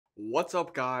What's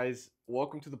up, guys?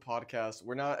 Welcome to the podcast.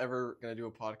 We're not ever going to do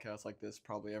a podcast like this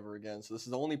probably ever again. So this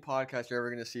is the only podcast you're ever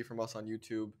going to see from us on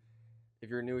YouTube. If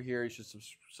you're new here, you should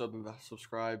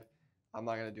subscribe. I'm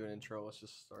not going to do an intro. Let's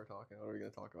just start talking. What are we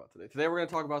going to talk about today? Today we're going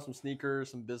to talk about some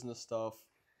sneakers, some business stuff.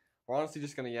 We're honestly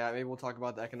just going to, maybe we'll talk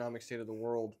about the economic state of the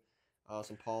world,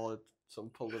 some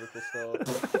political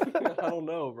stuff. I don't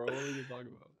know, bro. What are we going to talk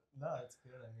about? No, it's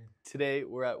good. I mean, Today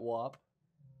we're at WAP.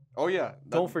 Oh yeah,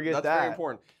 Don't forget that's that. very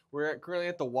important. We're currently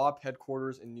at the WAP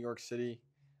headquarters in New York City.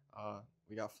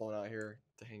 We got flown out here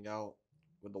to hang out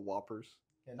with the Whoppers.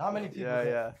 yeah, not many people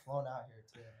get flown out here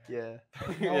too. Yeah.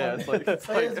 Yeah, it's like It's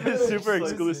really super exclusive.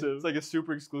 exclusive. It's like a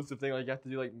super exclusive thing. Like you have to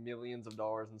do like millions of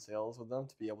dollars in sales with them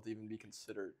to be able to even be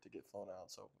considered to get flown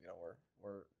out. So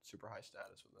we're super high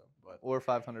status with them. But Or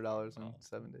 $500 in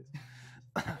 7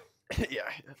 days.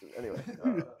 yeah. Anyway,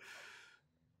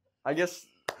 I guess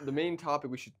the main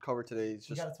topic we should cover today is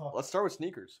just let's start with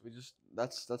sneakers.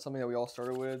 That's something that we all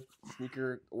started with.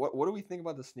 Sneaker. What do we think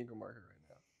about the sneaker market right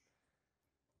now?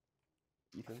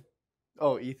 Ethan.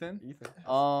 Oh, Ethan?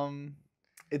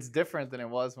 It's different than it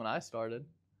was when I started.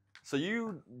 So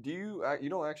you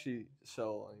don't actually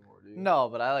sell anymore, do you? No,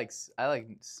 but I like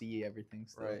see everything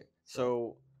still. Right.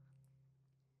 So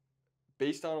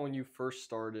based on when you first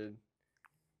started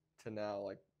to now,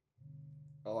 like,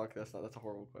 oh, okay, that's a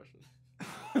horrible question.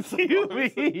 What do you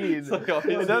mean?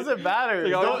 It doesn't matter.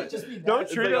 Don't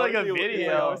treat it like a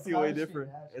video. It's way different.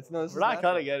 We're not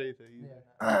cutting anything.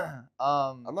 Yeah,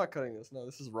 I'm not cutting this. No,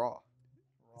 this is raw.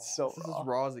 It's so This is as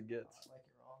raw as it gets. I like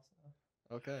it raw.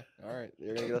 So. Okay. All right.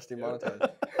 You're gonna get us demonetized.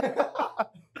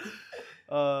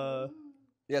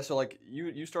 Yeah. So like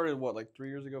you started what, like 3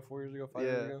 years ago, 4 years ago, 5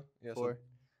 years ago? Yeah. 4.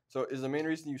 So is the main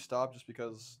reason you stopped just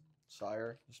because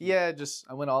Sire? Yeah,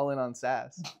 I went all in on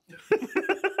SAS.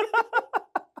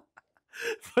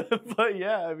 but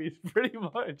yeah, I mean, pretty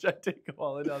much, I take them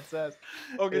all in on SAS.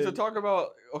 Okay, so talk about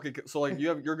so like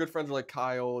your good friends are like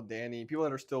Kyle, Danny, people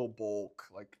that are still bulk,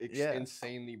 like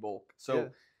insanely bulk. So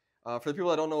for the people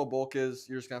that don't know what bulk is,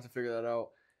 you're just gonna have to figure that out.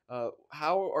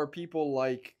 How are people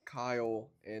like Kyle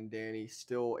and Danny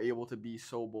still able to be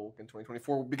so bulk in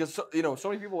 2024? Because so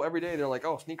many people every day they're like,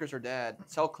 oh, sneakers are dead.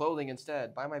 Sell clothing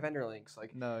instead. Buy my vendor links.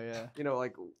 Like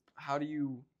like how do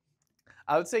you?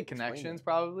 I would say connections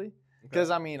probably.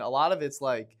 Because I mean, a lot of it's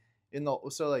like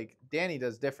like Danny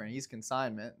does different. He's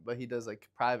consignment, but he does like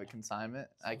private consignment.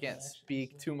 I can't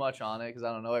speak too much on it because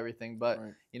I don't know everything, but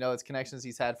it's connections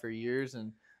he's had for years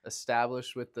and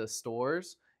established with the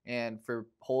stores. And for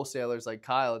wholesalers like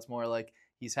Kyle, it's more like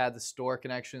he's had the store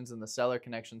connections and the seller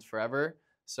connections forever.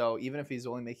 So even if he's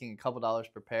only making a couple dollars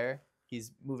per pair,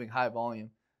 he's moving high volume.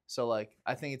 So like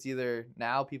I think it's either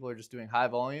now people are just doing high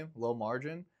volume, low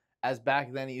margin. As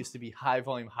back then, it used to be high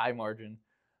volume, high margin.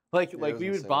 Like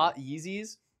we would buy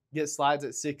Yeezys, get slides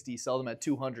at 60, sell them at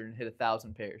 200, and hit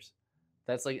 1,000 pairs.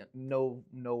 That's like no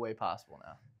way possible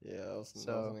now. Yeah, that was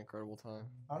an incredible time.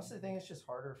 Honestly, I think it's just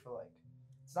harder for like,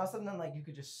 it's not something like you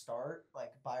could just start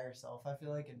like by yourself. I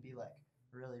feel like and be like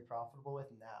really profitable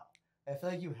with now. I feel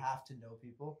like you have to know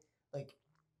people. Like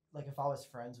if I was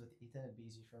friends with Ethan, it'd be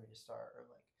easy for me to start. Or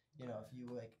like if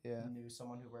you knew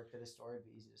someone who worked at a store, it'd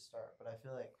be easy to start. But I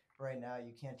feel like right now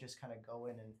you can't just kind of go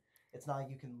in and it's not like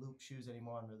you can loop shoes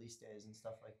anymore on release days and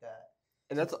stuff like that.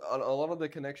 And that's a lot of the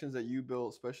connections that you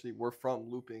built, especially were from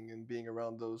looping and being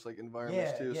around those like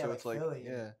environments too. So it's like Philly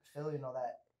and all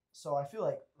that. So I feel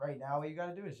like right now what you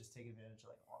got to do is just take advantage of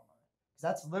like online, because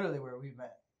that's literally where we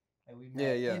met. And we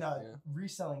met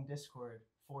reselling Discord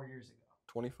 4 years ago.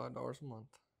 $25 a month.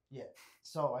 Yeah.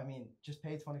 So I mean, just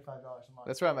pay $25 a month.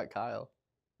 That's where I met Kyle.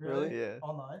 Really? Yeah.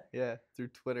 Online? Yeah, through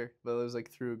Twitter, but it was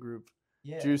like through a group.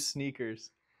 Yeah. Drew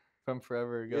Sneakers from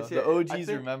forever ago. The OGs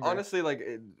remember. Honestly, like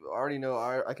I already know,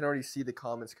 I can already see the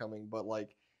comments coming, but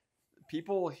like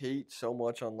people hate so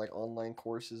much on like online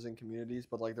courses and communities,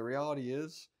 but like the reality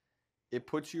is, it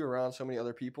puts you around so many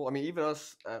other people. I mean, even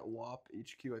us at WAP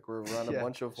HQ, like we're around a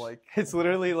bunch of like. It's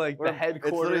literally like the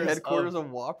headquarters. It's literally headquarters of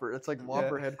Whopper. It's like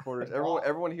Whopper headquarters.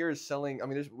 Everyone here is selling. I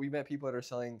mean, we met people that are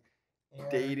selling.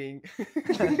 Dating,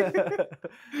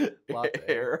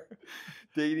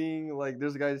 dating. Like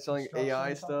there's a guy selling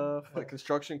AI stuff, like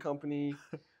construction company.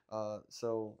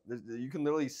 So you can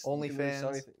literally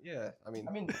OnlyFans. Yeah, I mean,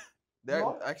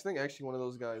 I think actually one of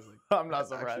those guys like I'm not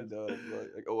surprised. Actually does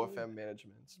like OFM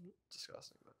management. It's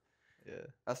disgusting, but yeah,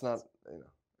 that's not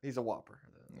he's a Whopper.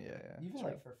 Yeah. Even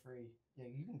like for free,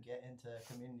 you can get into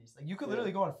communities. Like you could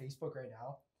literally go on Facebook right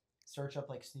now, search up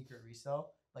like sneaker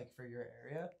resale like for your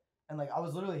area. And like I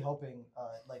was literally helping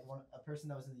a person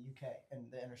that was in the UK in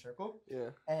the inner circle. Yeah.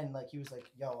 And like he was like,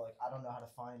 yo, like I don't know how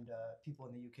to find people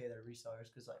in the UK that are resellers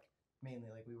because like mainly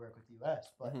like we work with the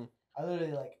US, but Mhm. I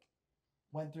literally like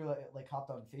went through like hopped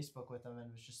on Facebook with them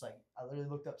and was just like I literally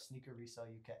looked up sneaker resale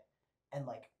UK and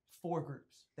like 4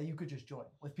 groups that you could just join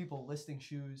with people listing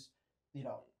shoes,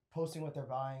 posting what they're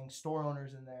buying, store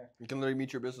owners in there. You can literally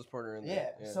meet your business partner in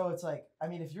there. Yeah. So it's like, I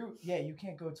mean, if you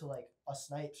can't go to like a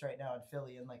Snipes right now in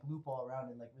Philly and like loop all around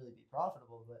and like really be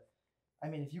profitable. But I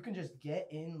mean, if you can just get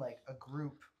in like a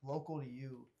group local to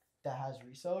you that has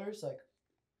resellers, like.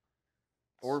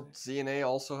 Or ZNA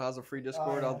also has a free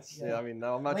Discord. yeah. I mean,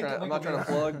 no, I'm not Link- trying. I'm link not will be trying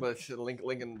to there. plug, but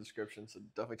link in the description. So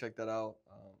definitely check that out.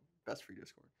 Best free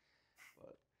Discord.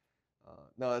 But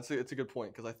no, it's a good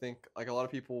point because I think like a lot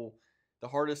of people, the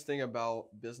hardest thing about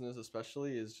business,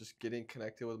 especially, is just getting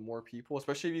connected with more people.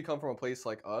 Especially if you come from a place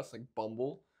like us, like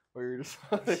Bumble, where you're just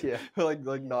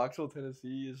like Knoxville,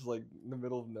 Tennessee, is like in the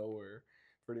middle of nowhere,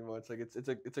 pretty much. Like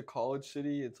it's a college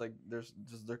city. It's like there's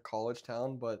their college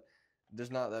town, but there's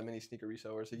not that many sneaker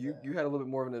resellers. So you had a little bit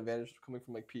more of an advantage coming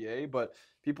from like PA, but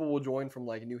people will join from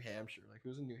like New Hampshire. Like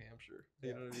who's in New Hampshire?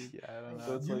 You know what I mean? Yeah, I don't know.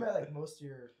 So it's you like- met like most of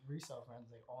your resale friends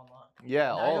like online. Yeah,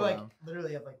 Now all you're of like them.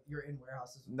 literally have like you're in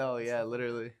warehouses. with No, them and yeah, stuff like that.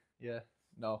 literally. Yeah.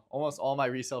 No, almost all my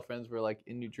resale friends were like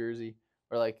in New Jersey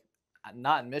or like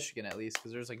not in Michigan at least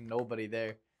because there's like nobody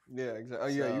there. Yeah, exactly. Oh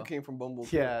yeah, you So- came from Bumble.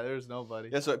 Too. Yeah, there's nobody.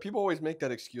 Yeah, so people always make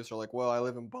that excuse. They're like, "Well, I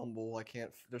live in Bumble. I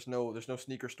can't. There's no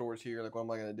sneaker stores here. Like, what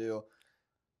am I gonna do?"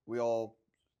 We all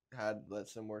had that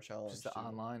similar challenge. Just the too.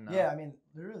 online now. Yeah, I mean,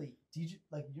 literally, DJ,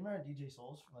 like, you remember DJ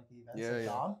Souls from like the events, Yeah, like yeah,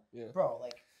 Dom, yeah. bro,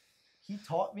 like, he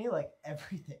taught me like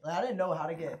everything. Like, I didn't know how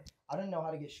to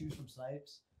get shoes from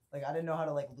Snipes. Like, I didn't know how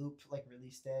to like loop like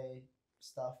release day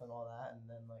stuff and all that. And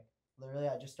then like, literally,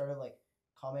 I just started like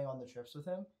coming on the trips with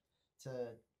him to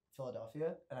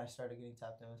Philadelphia, and I started getting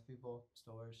tapped in with people,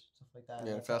 stores, stuff like that.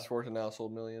 Yeah, and that's fast how- forward to now,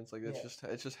 sold millions. Like Yeah. it's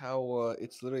just how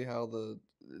it's literally how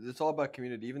it's all about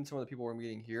community. Even some of the people we're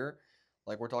meeting here,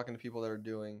 like we're talking to people that are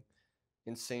doing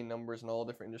insane numbers in all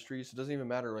different industries. So it doesn't even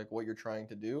matter like what you're trying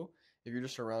to do. If you're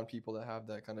just around people that have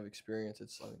that kind of experience,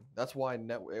 it's like that's why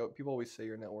people always say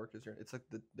your network is your. It's like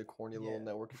the corny little Yeah.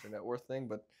 network is your net worth thing,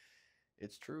 but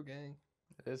it's true, gang.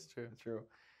 It is true. It's true.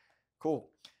 Cool.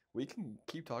 We can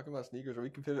keep talking about sneakers, or we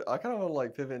can pivot. I kind of want to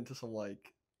like pivot into some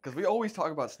like, because we always talk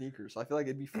about sneakers. So I feel like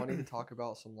it'd be funny to talk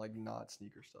about some like not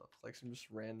sneaker stuff, like some just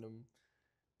random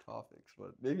topics,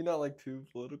 but maybe not like too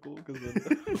political, because then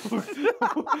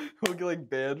we'll get like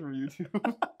banned from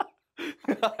YouTube.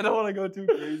 I don't want to go too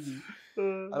crazy.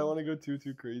 I don't want to go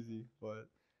too crazy, but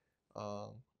I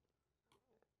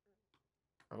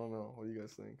don't know. What do you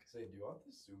guys think? Say, do you want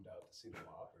this zoomed out to see the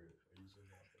WAP, or are you zoomed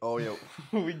out? Oh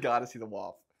yeah, we gotta see the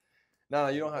WAP. No,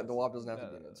 you don't have the WAP. Doesn't have to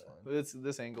be in. It's fine. But it's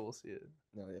this angle. We'll see it.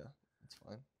 No, yeah, it's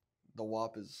fine. The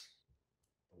WAP is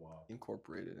The WAP.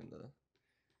 incorporated in the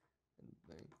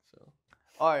thing. So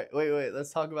All right, wait.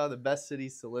 Let's talk about the best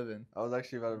cities to live in. I was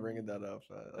actually about to bring that up.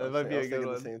 That might be a good thinking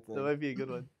one. the same thing. That might be a good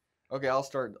one. Okay, I'll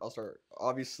start.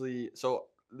 Obviously, so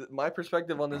my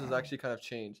perspective on this has actually kind of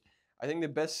changed. I think the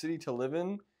best city to live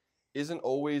in isn't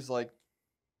always like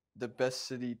the best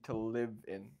city to live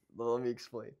in. Let me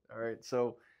explain. All right,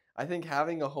 so I think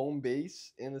having a home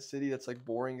base in a city that's like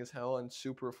boring as hell and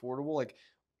super affordable, like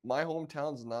my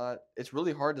hometown's not. It's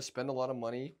really hard to spend a lot of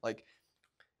money. Like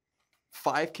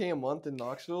 $5K a month in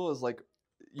Knoxville is like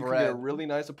you could get a Bread. really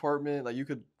nice apartment. Like you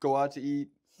could go out to eat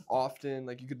often.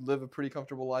 Like you could live a pretty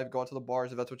comfortable life. Go out to the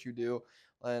bars if that's what you do,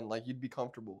 and like you'd be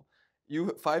comfortable. You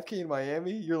 5K in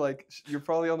Miami, you're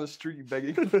probably on the street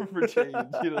begging for change.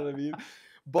 You know what I mean?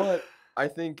 But I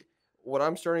think what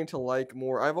I'm starting to like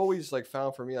more, I've always like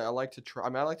found for me, I like to I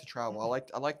like to travel. I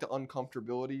like the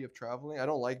uncomfortability of traveling. I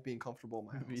don't like being comfortable in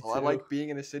my house. Me So I like too. being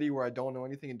in a city where I don't know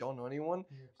anything and don't know anyone.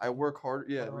 I work hard.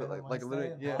 Yeah, On a random like Wednesday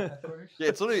literally, in yeah. Lock headquarters. Yeah,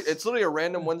 it's literally a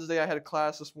random Wednesday. I had a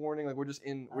class this morning. Like we're just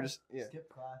Skip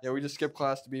class. yeah, we just skip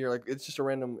class to be here. Like it's just a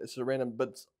random.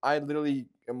 But I literally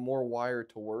am more wired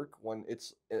to work when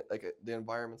it's the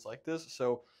environments like this.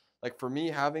 So like for me,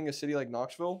 having a city like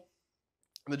Knoxville,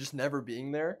 and just never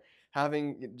being there,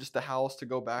 having just the house to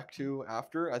go back to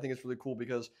after, I think it's really cool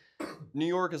because New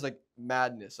York is like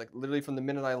madness. Like literally from the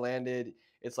minute I landed,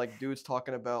 it's like dudes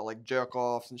talking about like jerk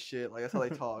offs and shit. Like that's how they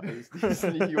talk. These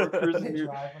New Yorkers. They in New-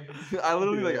 drive like I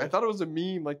literally like Yeah. I thought it was a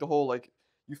meme, like the whole like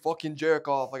you fucking jerk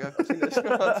off. Like I've seen that shit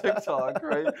on TikTok,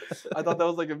 right? I thought that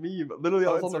was like a meme. But literally, I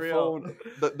Oh, was on it's the real.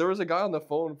 phone. There was a guy on the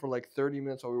phone for like 30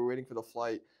 minutes while we were waiting for the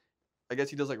flight. I guess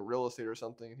he does like real estate or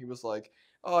something. And he was like,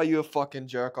 "Oh, you a fucking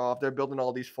jerk off. They're building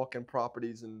all these fucking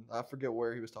properties." And I forget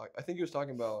where he was talking. I think he was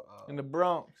talking about. In the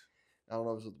Bronx. I don't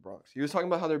know if it was the Bronx. He was talking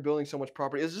about how they're building so much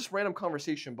property. It's just random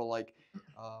conversation, but like,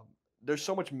 there's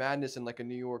so much madness in like a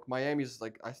New York. Miami's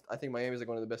like I think Miami's like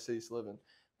one of the best cities to live in.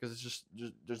 because it's just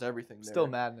there's everything there. Still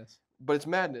madness. But it's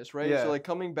madness, right? Yeah. So like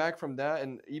coming back from that,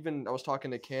 and even I was talking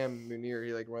to Cam Munir,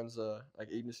 he like runs a like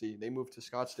agency. They moved to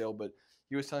Scottsdale, but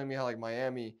he was telling me how like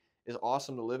Miami is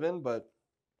awesome to live in, but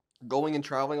going and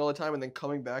traveling all the time and then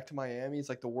coming back to Miami is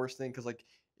like the worst thing because like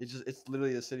it's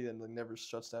literally a city that like, never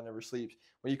shuts down, never sleeps.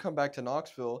 When you come back to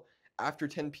Knoxville after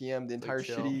 10 p.m., the entire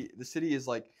city is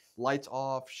like lights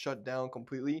off, shut down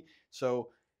completely. So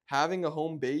having a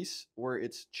home base where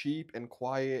it's cheap and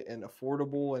quiet and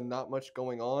affordable and not much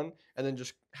going on, and then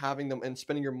just having them and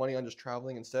spending your money on just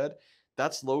traveling instead,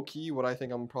 that's low key what I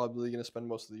think I'm probably gonna spend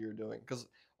most of the year doing. Because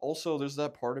also there's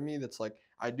that part of me that's like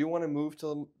I do want to move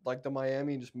to like the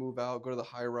Miami and just move out, go to the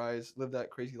high rise, live that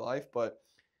crazy life, but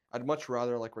I'd much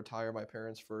rather like retire my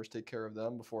parents first, take care of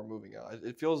them before moving out.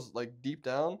 It feels like deep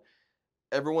down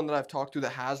everyone that I've talked to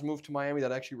that has moved to Miami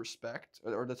that I actually respect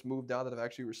or that's moved out that I've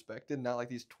actually respected, not like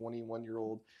these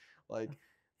 21-year-old like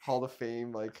Hall of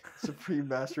Fame like Supreme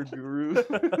Master Gurus,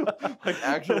 like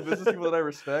actual business people that I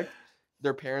respect.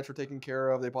 Their parents were taken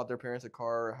care of. They bought their parents a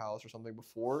car or a house or something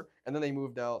before, and then they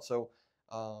moved out. So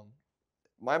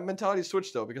my mentality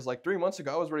switched though because like 3 months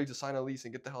ago I was ready to sign a lease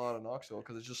and get the hell out of Knoxville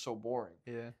because it's just so boring.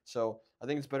 Yeah. So I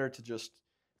think it's better to just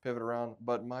pivot around.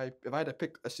 But if I had to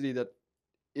pick a city that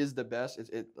is the best,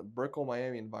 the Brickell,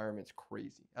 Miami environment's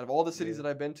crazy. Out of all the cities that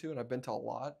I've been to, and I've been to a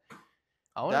lot,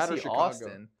 I want to see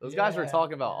Austin. Those guys were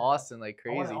talking about Austin like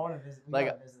crazy. I want to visit.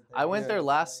 Like I went there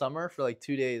last summer for like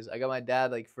 2 days. I got my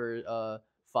dad like for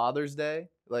Father's Day.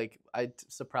 Like I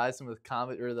surprised him with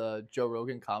comedy or the Joe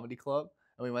Rogan Comedy Club,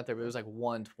 and we went there. But it was like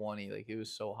 120. Like it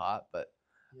was so hot, but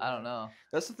I don't know.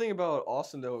 That's the thing about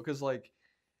Austin though, because like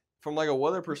from like a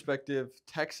weather perspective,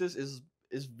 Texas is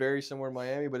very similar to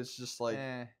Miami, but it's just like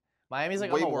Miami's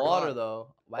like on the water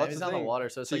though. Miami's on the water,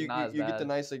 so it's like not as bad. You get the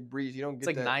nice like breeze. You don't get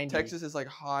like that. 90. Texas is like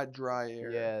hot, dry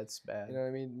air. Yeah, it's bad. You know what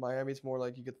I mean? Miami's more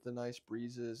like you get the nice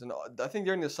breezes, and I think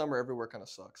during the summer everywhere kind of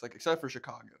sucks. Like except for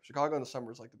Chicago. Chicago in the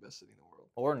summer is like the best city in the world.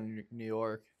 Or New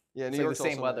York. Yeah, New York's like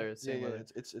the same also weather. Nice. Same weather.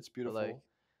 It's beautiful.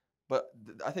 But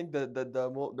I think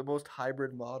the most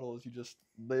hybrid model is you just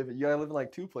live. You gotta live in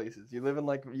like two places. You live in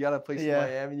like you got a place in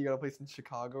Miami, you got a place in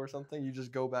Chicago or something. You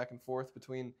just go back and forth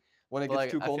between. When it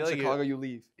gets too cold in Chicago, you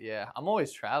leave. Yeah, I'm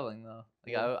always traveling though.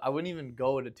 Like I wouldn't even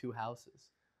go to two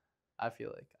houses. I feel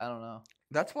like I don't know.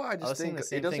 That's why I just think the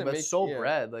same it doesn't thing, but make it's so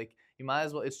bread. Like you might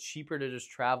as well. It's cheaper to just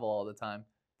travel all the time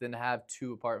than to have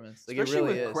two apartments. Like especially it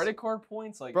really with is. credit card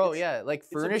points, like bro, yeah. Like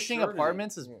furnishing absurdity.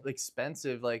 apartments is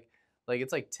expensive. Like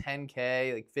it's like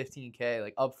 10K, like 15K,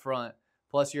 like up front.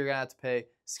 Plus you're gonna have to pay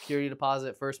security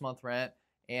deposit, first month rent,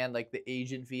 and like the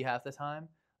agent fee half the time.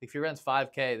 Like if your rent's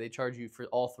 5K, they charge you for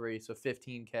all three, so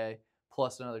 15K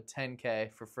plus another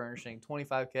 10K for furnishing,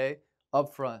 25K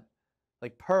up front.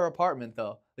 Like per apartment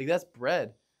though. Like that's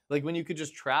bread. Like when you could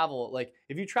just travel, like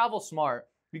if you travel smart,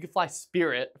 you could fly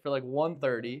Spirit for like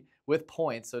 $130 with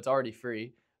points, so it's already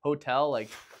free. Hotel like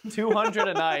 $200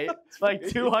 a night, like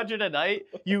 $200 a night.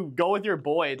 You go with your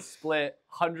boy, it's split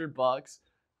 $100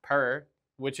 per,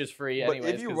 which is free anyways.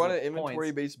 But if you run an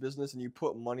inventory-based business and you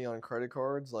put money on credit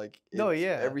cards, like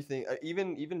everything,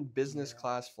 even business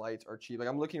class flights are cheap. Like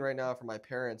I'm looking right now for my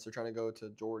parents. They're trying to go to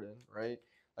Jordan, right?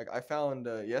 Like I found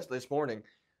this morning,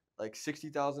 like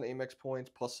 60,000 Amex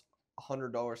points plus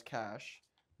 $100 cash,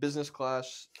 business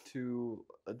class to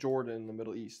Jordan in the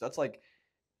Middle East. That's like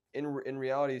in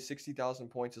reality, 60,000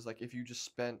 points is like if you just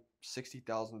spent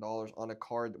 $60,000 on a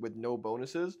card with no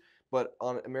bonuses. But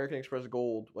on American Express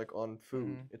Gold, like on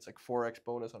food, it's like 4x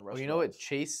bonus on restaurants. Well, you know what?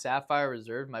 Chase Sapphire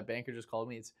Reserve, my banker just called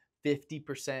me. It's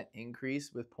 50%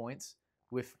 increase with points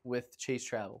with Chase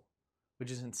Travel, which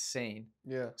is insane.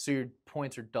 Yeah. So your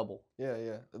points are double.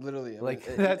 Yeah, literally. Like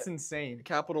that's insane.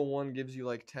 Capital One gives you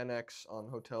like 10x on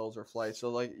hotels or flights. So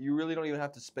like you really don't even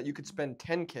have to spend. You could spend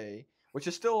 10K, which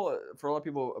is still for a lot of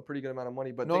people a pretty good amount of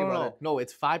money. But no,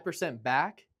 it's 5%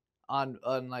 back on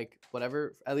like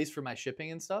whatever, at least for my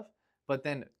shipping and stuff. But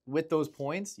then with those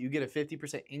points, you get a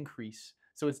 50% increase.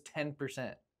 So it's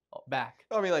 10% back.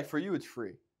 I mean, like for you, it's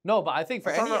free. No, but I think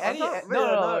for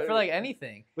for like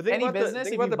anything, any business,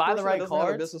 if you buy the right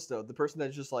cards. Business though, the person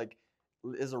that just like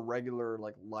is a regular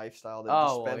like lifestyle that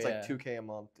just spends like $2K a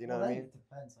month. You know what I mean? It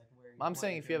depends, like where I'm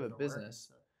saying if you have a business.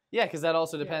 Yeah, because that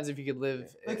also depends if you could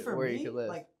live where you could live.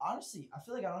 Like honestly, I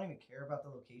feel like I don't even care about the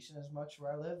location as much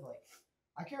where I live. Like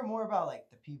I care more about like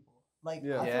the people. Like I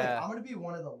feel like I'm gonna be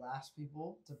one of the last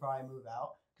people to probably move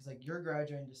out because like you're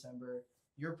graduating December.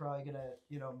 You're probably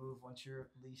gonna move once your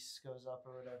lease goes up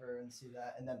or whatever and see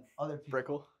that, and then other people.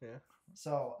 Brickell, yeah.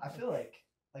 So I feel like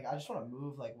I just want to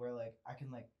move like where like I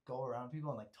can like go around people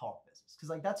and like talk business because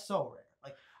like that's so rare.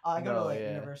 Like I go to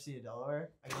University of Delaware.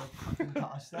 I go to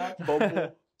college staff.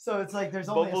 So it's like there's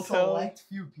only a Bumbletown. select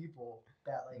few people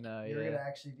that like No, you're yeah. gonna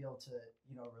actually be able to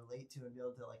relate to and be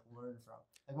able to like learn from.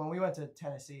 Like when we went to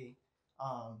Tennessee,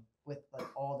 with like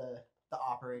all the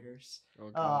operators, Okay,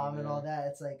 and all that,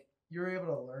 it's like you're able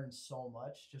to learn so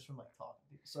much just from like talking to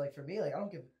people. So like for me, like I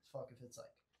don't give a fuck if it's like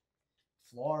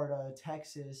Florida,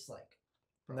 Texas, like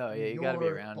No, New yeah, you gotta be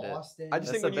York, around it. Boston. I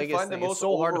just That's think the when you biggest find the thing. It's most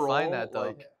so hard to find overall, that, though.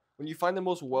 like, when you find the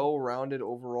most well-rounded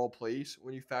overall place,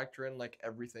 when you factor in like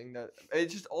everything that it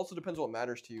just also depends what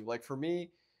matters to you. Like for me,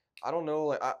 I don't know,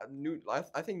 like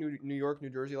I think New York, New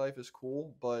Jersey life is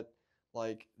cool, but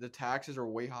like the taxes are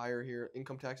way higher here.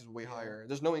 Income tax is way higher.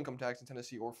 There's no income tax in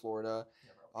Tennessee or Florida.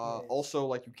 Also,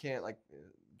 like you can't like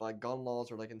gun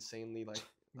laws are like insanely like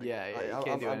Yeah, you I'm,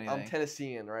 can't do I'm anything.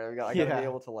 Tennessean, right? I gotta Yeah. be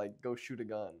able to like go shoot a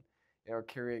gun, or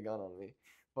carry a gun on me.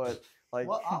 But like,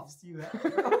 what ops do you have?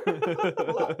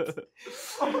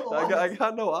 I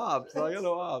got no ops. I got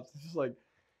no ops. It's just like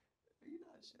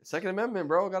Second Amendment,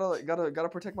 bro. Gotta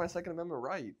protect my Second Amendment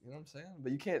right. You know what I'm saying?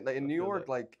 But you can't like in New feel York,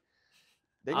 that. like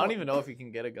I don't even know if you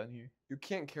can get a gun here. you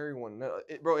can't carry one, no,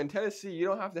 bro. In Tennessee, you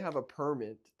don't have to have a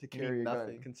permit to You need carry a gun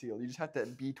nothing. concealed. You just have to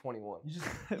be 21. You just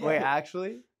Wait, yeah,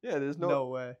 actually? Yeah, there's No, no,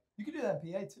 way. you can do that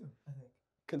in PA too. I think.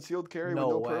 concealed carry No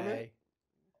with no way. permit.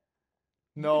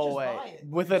 You No can just buy way. it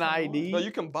when With you're an 21. ID? No,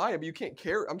 you can buy it, but you can't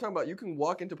carry. I'm talking about you can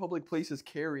walk into public places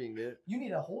carrying it. You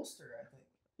need a holster, I think.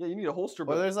 Yeah, you need a holster,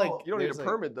 Well, but there's like Oh, you don't need a there's, like-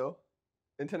 permit though.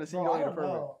 In Tennessee, Bro, you don't I need a don't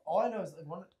permit. know. All I know is like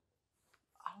one.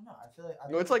 I don't know. I feel like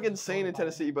No, it's like people insane totally in buy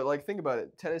Tennessee, it. but like think about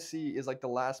it. Tennessee is like the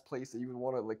last place that you would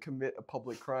want to like commit a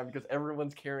public crime because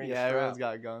everyone's carrying Yeah, a everyone's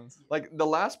strap. got guns. Like the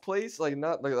last place, like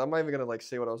not like I'm not even gonna like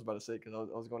say what I was about to say because I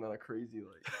was going on a crazy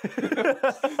like.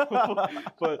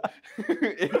 But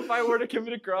if I were to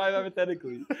commit a crime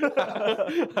hypothetically,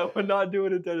 I would not do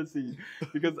it in Tennessee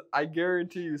because I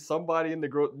guarantee you somebody in the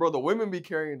bro, the women be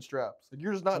carrying straps. Like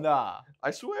you're just not. Nah. I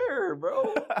swear,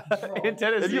 bro. In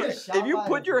Tennessee. If you get shot if you by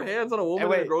put a your girl- hands on a woman in a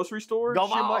wait. grocery store, Come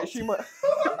she on. might.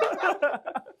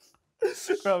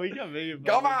 Bro, we can't make it.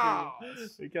 Come public, on! dude.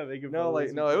 We can't make it. No, public.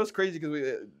 like no, it was crazy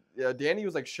because yeah, Danny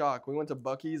was like shocked. We went to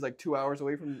Buc-ee's like 2 hours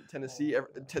away from Tennessee.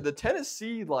 To the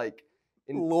Tennessee like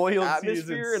Loyalty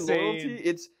atmosphere is and insane. loyalty.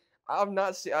 It's I've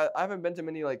not seen. I haven't been to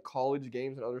many like college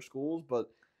games in other schools, but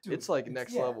Dude, it's like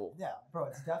next yeah, level. Yeah, bro,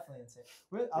 it's definitely insane.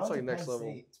 I It's went like to next Penn level.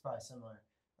 State. It's probably similar,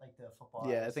 like the football.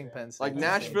 Yeah, I think atmosphere. Penn State. Like Penn State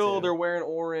Nashville, too. they're wearing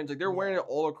orange. Like they're wearing Yeah. it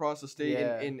all across the state,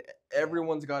 Yeah. and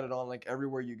everyone's got it on. Like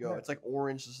everywhere you go, Yeah. it's like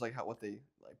orange. Just like what they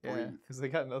like Yeah, breathe. because they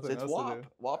got nothing It's else WAP. to do.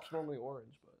 WAP's normally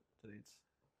orange, but today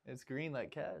It's green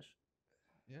like cash.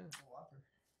 yeah, Whopper.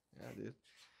 yeah, dude.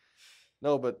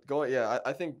 No, but going, yeah,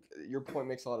 I think your point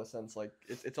makes a lot of sense. Like,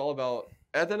 it's all about,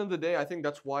 at the end of the day, I think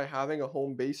that's why having a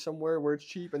home base somewhere where it's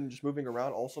cheap and just moving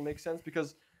around also makes sense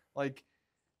because, like,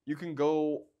 you can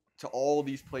go to all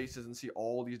these places and see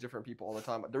all these different people all the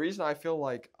time. The reason I feel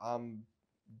like I'm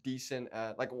decent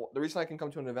at, like, the reason I can come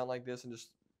to an event like this and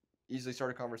just easily start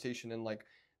a conversation and, like,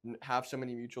 have so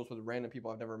many mutuals with random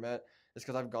people I've never met is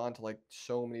because I've gone to, like,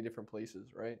 so many different places,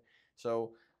 right?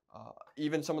 So,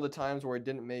 even some of the times where it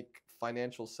didn't make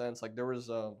financial sense, like there was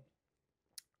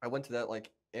I went to that like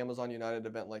Amazon United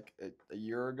event like a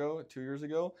year ago, 2 years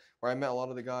ago, where I met a lot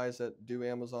of the guys that do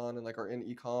Amazon and like are in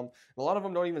ecom. A lot of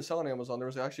them don't even sell on Amazon. There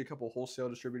was actually a couple of wholesale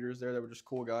distributors there that were just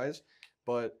cool guys,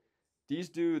 but these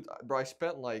dudes, bro, I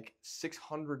spent like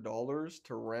 $600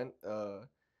 to rent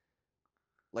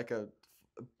like a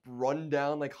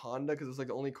rundown like Honda because it was like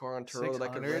the only car on Turo that I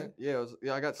could 600? rent.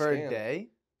 Yeah, I got For scammed a day?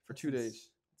 for 2 days.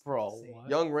 Bro, Insane. what?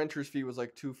 Young renter's fee was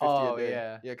like $250 Oh, a day.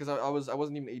 yeah. Yeah, because I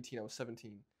wasn't even 18. I was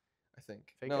 17, I think.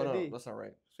 Fake No, ID. that's not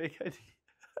right. Fake ID.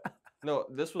 No,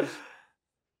 this was.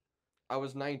 I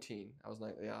was 19. I was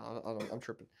 9. Yeah, I'm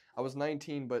tripping. I was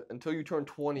 19, but until you turn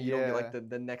 20, you don't get like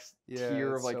the next Yeah, tier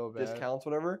of it's like so bad. discounts,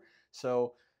 whatever.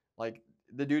 So, like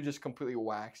the dude just completely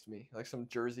waxed me. Like some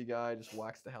Jersey guy just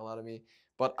waxed the hell out of me.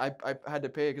 But I had to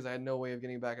pay it because I had no way of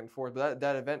getting back and forth. But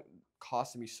that event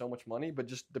costed me so much money. But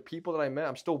just the people that I met,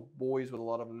 I'm still boys with a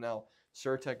lot of them now.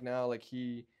 Surtech now, like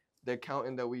the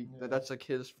accountant that's like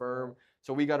his firm.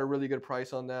 So we got a really good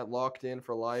price on that, locked in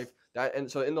for life. And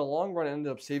so in the long run, it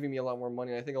ended up saving me a lot more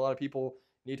money. And I think a lot of people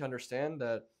need to understand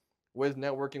that with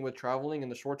networking, with traveling, in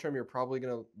the short term, you're probably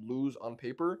going to lose on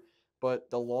paper. But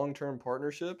the long-term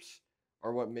partnerships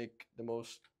are what make the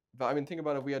most. I mean, think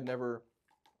about if we had never.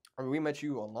 I mean, we met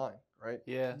you online, right?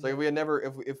 Yeah. It's like if we had never,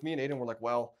 if me and Aiden were like,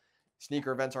 well,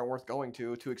 sneaker events aren't worth going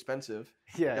to, too expensive.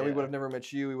 Yeah. Then we would have never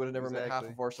met you. We would have never met half Exactly.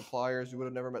 of our suppliers. We would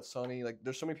have never met Sonny. Like,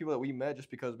 there's so many people that we met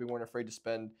just because we weren't afraid to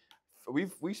spend.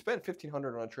 We spent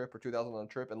 $1,500 on a trip or $2,000 on a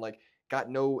trip and like got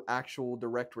no actual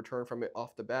direct return from it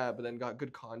off the bat, but then got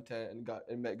good content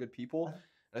and met good people.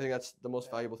 I think that's the most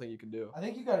Yeah. valuable thing you can do. I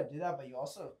think you got to do that, but you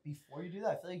also, before you do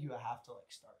that, I feel like you have to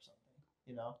like start something,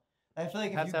 you know? And I feel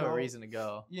like You if have you to have go, a reason to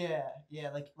go. Yeah,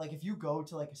 like if you go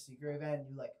to like a sneaker event, and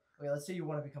you like, okay, let's say you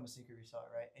want to become a sneaker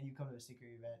reseller, right? And you come to a sneaker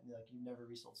event, and like you've never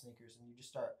resold sneakers, and you just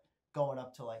start going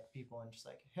up to like people and just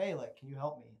like, hey, like, can you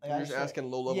help me? Like, You're I just like, asking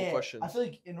low-level questions. I feel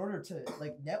like in order to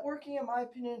like networking, in my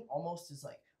opinion, almost is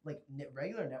like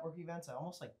regular network events. I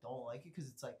almost like don't like it because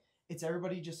it's like it's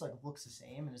everybody just like looks the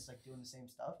same and it's like doing the same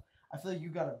stuff. I feel like you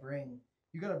gotta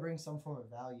bring some form of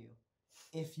value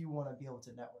if you want to be able to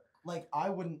network. Like I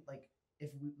wouldn't like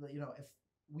if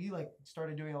we like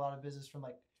started doing a lot of business from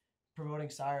like promoting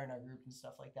Sire in our group and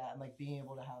stuff like that, and like being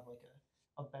able to have like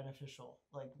a beneficial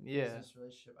like business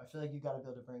relationship. I feel like you got to be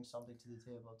able to bring something to the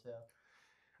table too.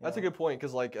 That's a good point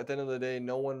because like at the end of the day,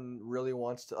 no one really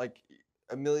wants to like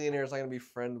a millionaire is not gonna be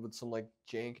friend with some like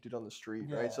jank dude on the street,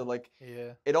 right? So like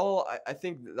it all. I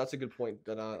think that's a good point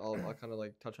that I'll kind of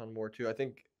like touch on more too. I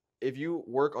think if you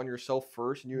work on yourself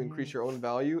first and you increase your own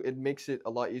value, it makes it a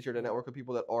lot easier to network with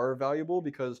people that are valuable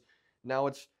because now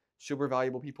it's super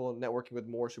valuable people networking with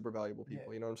more super valuable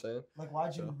people. You know what I'm saying? Like,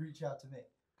 why'd you reach out to me?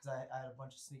 Because I had a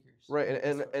bunch of sneakers. Right,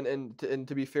 and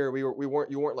to be fair, you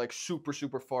weren't like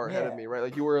super far ahead of me, right?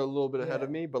 Like you were a little bit ahead of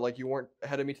me, but like you weren't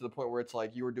ahead of me to the point where it's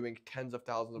like you were doing tens of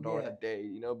thousands of dollars a day,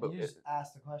 you know. But you just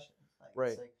asked the question, like, right?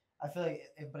 It's like, I feel like,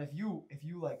 but if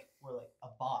you like were like a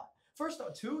bot. First,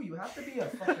 too, you have to be a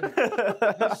fucking.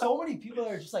 There's so many people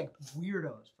that are just like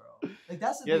weirdos, bro. Like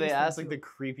that's the they ask like the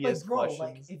creepiest questions.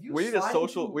 Like, if you we need a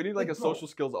social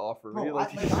skills offer. Bro, we need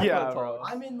like, bro.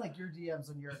 I'm in like your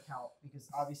DMs on your account because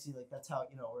obviously like that's how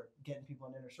we're getting people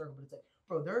in the inner circle. But it's like,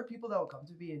 bro, there are people that will come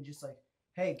to me and just like,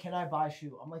 hey, can I buy a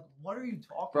shoe? I'm like, what are you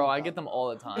talking about? Bro, I get them all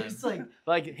the time. It's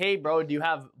like, hey, bro, do you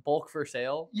have bulk for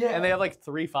sale? Yeah. And they have like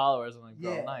 3 followers. I'm like,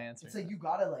 bro, I'm not answering. It's like you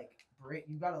gotta like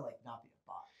not be a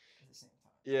bot at the same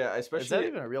time. Yeah, especially. Is that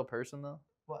even a real person though?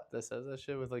 What? That says that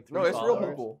shit with like 3 No, it's followers? real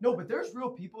people. No, but there's real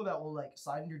people that will like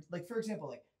sign your like for example,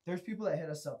 like there's people that hit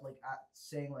us up like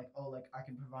saying like, oh, like I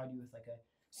can provide you with like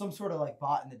some sort of like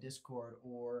bot in the Discord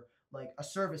or like a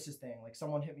services thing. Like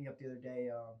someone hit me up the other day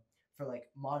for like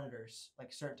monitors,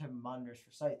 like certain type of monitors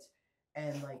for sites.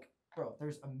 And like, bro,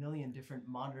 there's a million different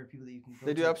monitor people that you can go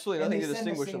They do to. absolutely nothing to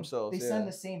distinguish themselves. They send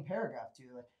the same paragraph to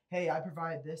you, like, hey, I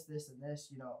provide this, this, and this,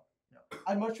 you know.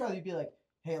 I'd much rather be like,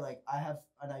 hey, like I have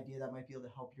an idea that might be able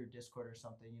to help your Discord or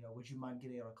something, you know, would you mind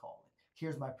getting on a call? Like,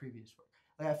 here's my previous work.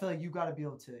 Like I feel like you gotta be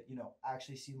able to,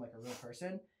 actually seem like a real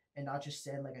person and not just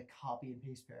send like a copy and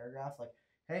paste paragraph like,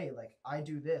 hey, like I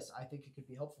do this, I think it could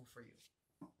be helpful for you.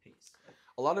 Peace.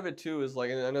 A lot of it too is like,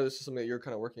 and I know this is something that you're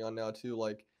kind of working on now too,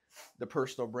 like the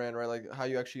personal brand, right? Like how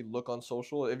you actually look on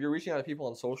social. If you're reaching out to people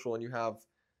on social and you have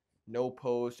no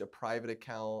post, a private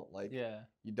account, like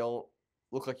you don't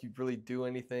look like you really do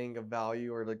anything of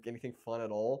value or like anything fun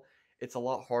at all, it's a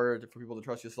lot harder for people to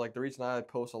trust you. So like the reason I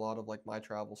post a lot of like my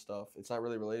travel stuff, it's not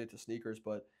really related to sneakers,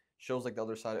 but shows like the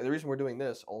other side. And the reason we're doing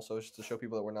this also is to show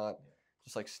people that we're not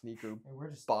just like sneaker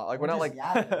we're not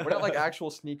like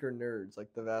actual sneaker nerds, like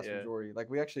the vast majority. Like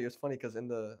we actually, it's funny because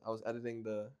I was editing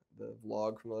the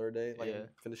vlog from the other day, like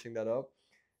finishing that up,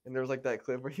 and there was like that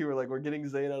clip where you were like, we're getting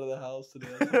Zain out of the house today.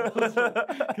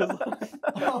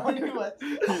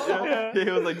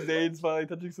 It was like Zane's finally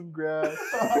touching some grass.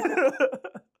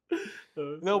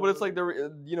 No, but it's like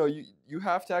you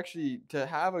have to actually, to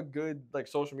have a good like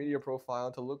social media profile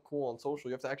and to look cool on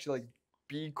social, you have to actually like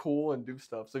be cool and do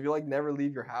stuff. So if you like never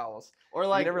leave your house or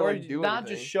like never, or like, do not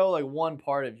anything, just show like one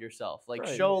part of yourself, like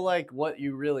show like what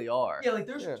you really are. Yeah, like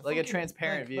there's like a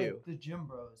transparent view. Like the gym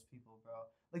bros people, bro.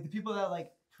 Like the people that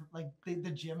like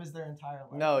the gym is their entire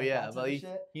life. No, like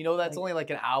but that's only like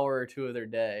an hour or 2 of their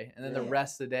day, and then the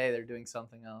rest of the day they're doing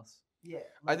something else. Yeah,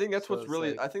 I think that's what's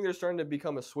really. I think there's starting to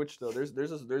become a switch though. There's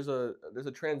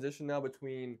a transition now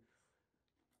between,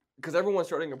 because everyone's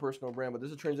starting a personal brand, but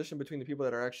there's a transition between the people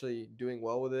that are actually doing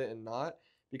well with it and not.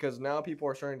 Because now people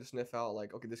are starting to sniff out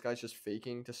like, okay, this guy's just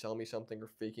faking to sell me something or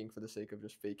faking for the sake of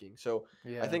just faking. So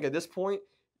I think at this point,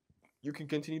 you can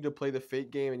continue to play the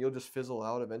fake game and you'll just fizzle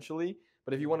out eventually.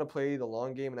 But if you want to play the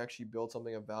long game and actually build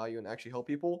something of value and actually help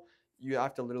people, you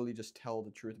have to literally just tell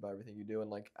the truth about everything you do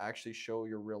and like actually show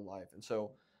your real life. And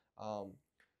so,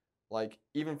 like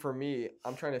even for me,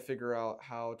 I'm trying to figure out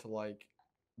how to like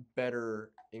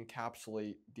better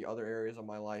encapsulate the other areas of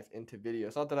my life into video.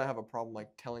 It's not that I have a problem like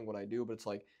telling what I do, but it's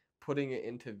like putting it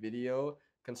into video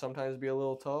can sometimes be a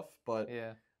little tough. But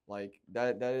like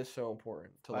that is so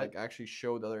important to like actually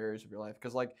show the other areas of your life,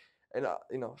 because like. And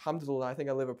alhamdulillah, I think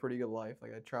I live a pretty good life.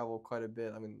 Like I travel quite a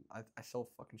bit. I mean, I sell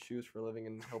fucking shoes for a living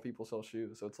and help people sell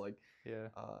shoes. So it's like,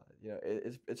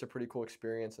 it's a pretty cool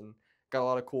experience. And got a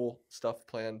lot of cool stuff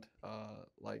planned,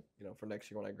 like for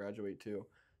next year when I graduate too.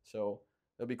 So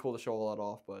it'll be cool to show a lot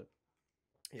off. But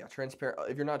yeah, transparent.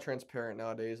 If you're not transparent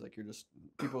nowadays, like you're just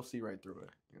people see right through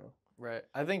it. Right.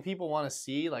 I think people want to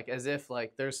see like as if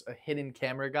like there's a hidden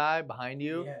camera guy behind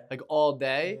you Yeah. like all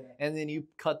day, Yeah. and then you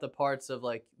cut the parts of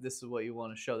like this is what you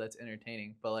want to show that's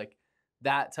entertaining. But like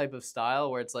that type of style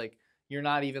where it's like you're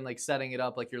not even like setting it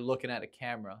up like you're looking at a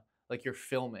camera, like you're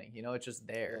filming. It's just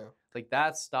there. Yeah. Like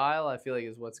that style, I feel like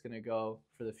is what's gonna go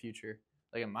for the future.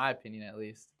 Like in my opinion, at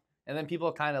least. And then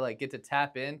people kind of like get to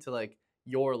tap into like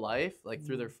your life like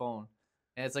through their phone,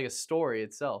 and it's like a story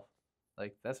itself.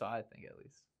 Like that's what I think at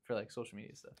least. For like social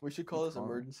media stuff. We should call It's this fun.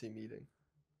 emergency meeting.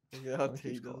 Yeah, how We should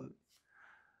Tate does call it.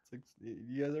 It's like,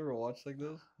 you guys ever watch like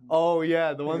those? Oh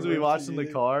yeah, the ones we Emergency watched in the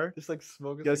meeting. car. Just like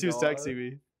smoking. Guess who's cigar. texting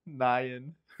me?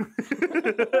 Nyan.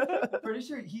 Pretty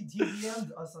sure he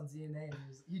DM'd us on ZNA. And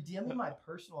he DM'd me my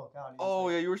personal account. He was Oh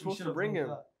like, yeah, you were "We supposed to should've bring linked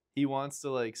him. up." He wants to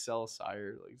like sell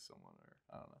Sire like someone or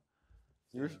I don't know.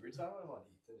 You're- Every time I'm on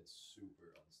Ethan, it's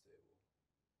super unstable.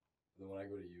 But then when I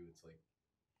go to you, it's like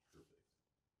perfect.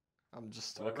 I'm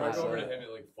just. When I kind go over to of- him,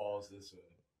 it like falls this way.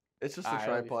 It's just a Alright,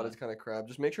 it'll be tripod. It's fine. kind of crap.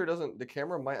 Just make sure it doesn't. The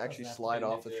camera might actually have to slide be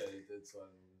off. Yeah, it did slide over.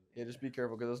 Yeah, just be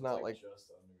careful because it's not like just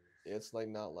under. it's like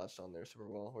not latched on there super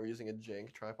well. We're using a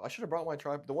jank tripod. I should have brought my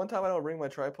tripod. The one time I don't bring my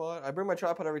tripod, I bring my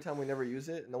tripod every time we never use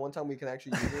it, and the one time we can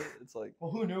actually use it, it's like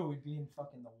Well, who knew we'd be in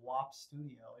fucking the WAP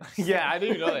studio? It's Yeah, I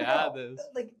didn't even know they had Bro, this.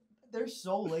 Like, they're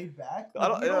so laid back. I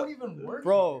Like, don't- we yeah. don't even work.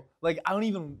 Bro, here. like I don't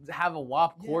even have a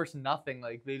WAP Yeah. course, nothing.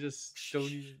 Like they just don't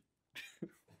even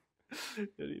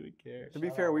don't even care. to be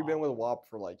Shout fair, out we've been WAP. with WAP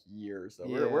for like years. Though.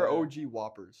 We're Yeah. OG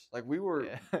WAPers. Like we were.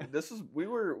 Yeah. We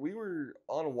were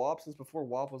on WAP since before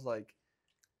WAP was like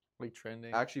Like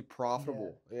trending. actually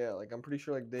profitable. Yeah, like I'm pretty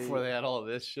sure like they. Before they had all of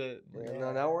this shit. Yeah,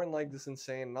 Yeah. now we're in like this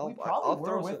insane. And We I'll probably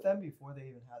throw were with some- them before they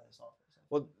even had this office.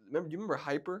 Well, remember? You remember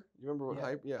Hyper? You remember what Yeah.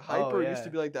 Hyper? Yeah, Oh, Hyper used yeah. to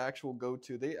be like the actual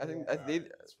go-to. They, I think, Yeah. they,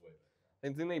 That's way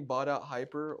better. I think they bought out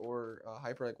Hyper or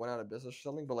Hyper like went out of business or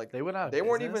something. But like They went out of they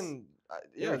weren't business? even.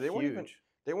 They Yeah, were they weren't even. huge.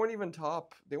 They weren't even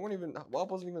top. They weren't even.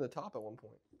 WAP wasn't even the top at one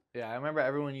point. Yeah, I remember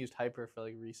everyone used Hyper for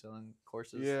like reselling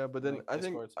courses. Yeah, but then like, I think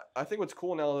Discords. I think what's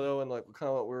cool now though, and like kind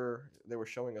of what they were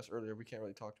showing us earlier. We can't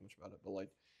really talk too much about it, but like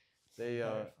they.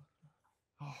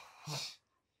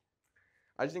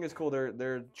 I just think it's cool.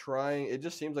 They're trying. It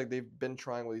just seems like they've been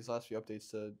trying with these last few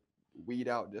updates to weed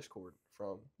out Discord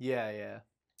from Yeah.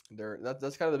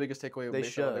 that's kind of the biggest takeaway They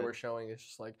based on what they should. were showing. It's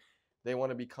just like they want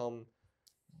to become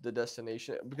the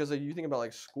destination because like, you think about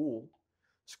like school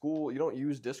you don't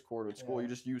use Discord with school. Yeah. You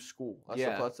just use school.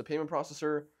 Yeah. That's the payment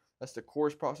processor. That's the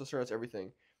course processor. That's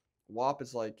everything. WAP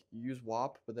is like you use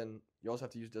WAP, but then you also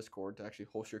have to use Discord to actually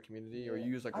host your community, or Yeah.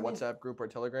 you use like a I mean- WhatsApp group or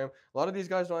Telegram. A lot of these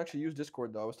guys don't actually use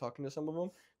Discord though. I was talking to some of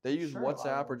them. They use Sure, a lot of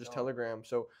WhatsApp or them just don't. Telegram.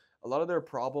 So a lot of their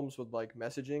problems with like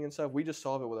messaging and stuff, we just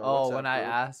solve it with our Oh, WhatsApp when I group.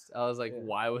 asked, I was like, Yeah.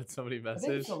 why would somebody I think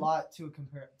message? it's a lot to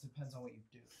compare. Depends on what you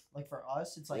do. Like for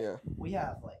us, it's like Yeah. we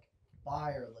have like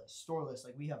buyer lists, store lists.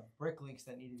 Like we have brick links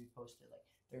that need to be posted. Like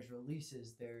there's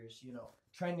releases. There's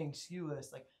trending SKU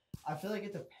list. Like I feel like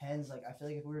it depends. Like I feel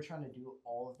like if we were trying to do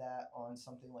all of that on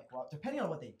something like WAP, depending on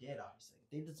what they did, obviously if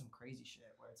they did some crazy shit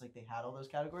where it's like they had all those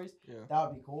categories. Yeah. That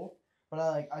would be cool. But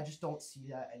I just don't see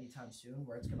that anytime soon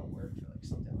where it's gonna work for like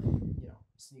something like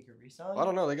sneaker reselling. I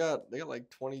don't know. They got like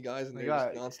 20 guys in They there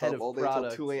just got nonstop head of all day till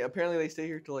product. 2 a.m. Apparently they stay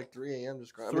here till like 3 a.m.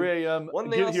 just grinding. 3 a.m. one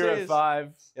thing I'll Get here say at is-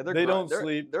 5. Yeah, They grind- don't they're-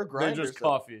 sleep. They're They grinders. just though.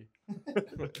 coffee.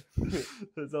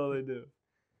 That's all they do.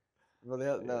 Well,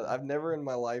 no, Yeah. I've never in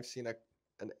my life seen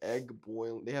an egg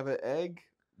boil. They have an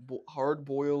hard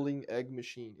boiling egg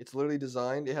machine. It's literally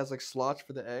designed. It has like slots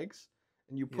for the eggs,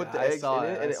 and you put Yeah, the I eggs saw in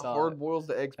it, it, I and it saw hard it. boils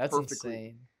the eggs That's perfectly.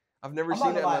 insane. I've never I'm seen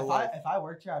not that in gonna my lie. life. If I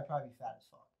worked here, I'd probably be fat as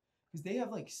fuck. Because they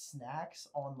have like snacks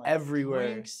on like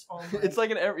Everywhere. drinks on, It's like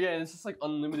and it's just like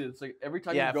unlimited. It's like every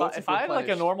time Yeah, you go, if I had like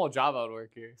a normal job, I would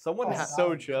work here. someone Oh, ha- It's so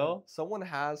God. chill. someone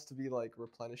has to be like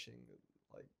replenishing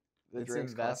like the It's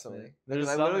drinks investment. constantly. There's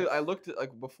Because some- I looked at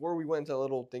like before we went into a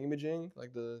little thingamajig,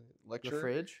 like the lecture. The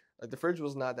fridge. Like the fridge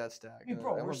was not that stacked. Hey,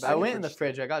 bro, I'm we're a sitting I bag went in the stack.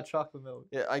 fridge. I got chocolate milk.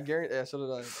 Yeah, I guarantee. Yeah, so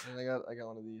did I. And I got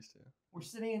one of these too. We're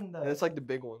sitting in the. And it's like the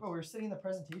big one. Bro, we were sitting in the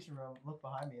presentation room. Look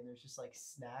behind me, and there's just like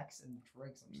snacks and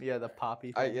drinks. And Yeah, the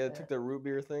poppy. I thing. yeah, it took the root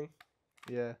beer thing.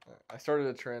 Yeah. I started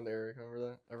a trend, Eric. Remember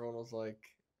that? Everyone was like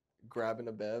grabbing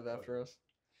a bev after us.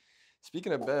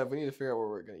 Speaking of bev, we need to figure out what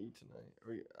we're gonna eat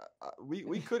tonight.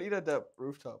 We could eat at that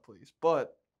rooftop place,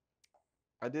 but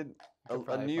I did We could a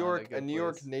probably New find York good New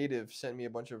York place. native sent me a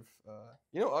bunch of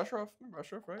Ashraf. Remember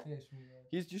Ashraf, right? Yeah,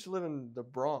 He used to live in the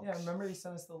Bronx. yeah, remember he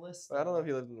sent us the list. But I don't know if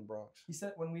he lived in the Bronx. He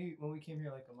said when we came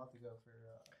here like a month ago for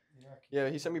Yeah,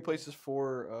 he sent me places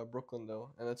for Brooklyn though,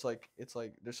 and it's like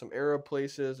there's some Arab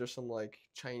places, there's some like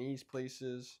Chinese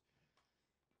places.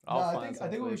 I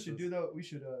think what we should do though, we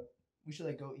should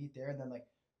like go eat there, and then like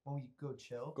when we go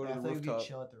chill, Go to I the feel like we rooftop.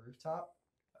 chill at the rooftop.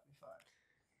 That'd be fine.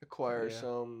 Acquire Yeah.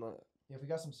 some. Yeah, if we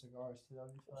got some cigars too,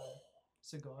 that'd be fine.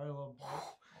 Cigar, a little buzz.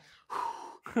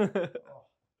 Oh,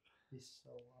 be so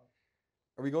wild.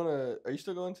 Are we going to? Are you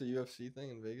still going to UFC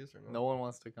thing in Vegas or no? No one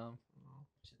wants to come.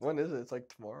 When is it? It's like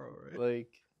tomorrow, right? Like,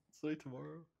 It's like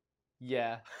tomorrow.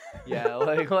 yeah,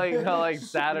 like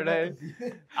Saturday.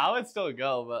 I would still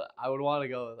go, but I would want to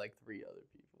go with like 3 other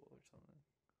people or something.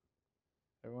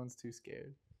 Everyone's too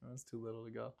scared. Everyone's too little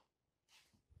to go.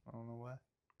 I don't know why.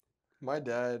 My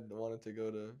dad wanted to go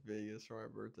to Vegas for my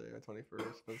birthday, my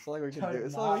 21st, but it's not like we can do.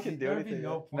 It's not like we can do anything.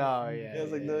 No, Yeah, yeah.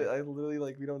 it's like no, I literally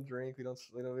like we don't drink, we don't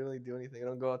really do anything. I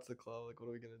don't go out to the club. Like, what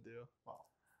are we gonna do? Well,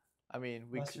 I mean,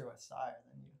 we unless could, you're with Sire,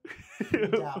 then you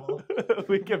dabble.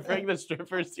 we could bring the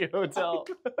strippers to your hotel.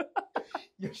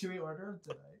 Yo, should we order them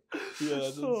tonight? Yeah,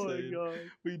 that's Oh my insane. god.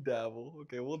 We dabble.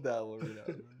 Okay, we'll dabble every now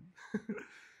and then.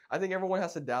 I think everyone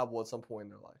has to dabble at some point in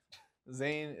their life.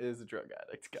 Zane is a drug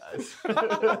addict, guys.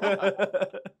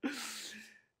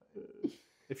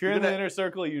 If you're in the inner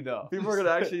circle, you know. People are gonna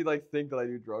actually like think that I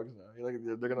do drugs now. You're like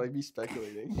they're gonna like be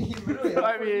speculating. He literally I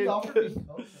offered mean- me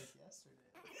coke like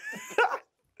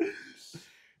yesterday.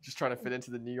 Just trying to fit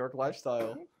into the New York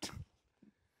lifestyle.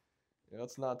 Yeah,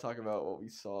 let's not talk about what we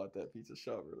saw at that pizza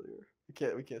shop earlier.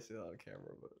 We can't say that on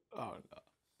camera, but Oh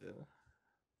yeah.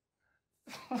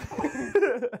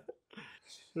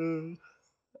 no.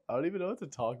 I don't even know what to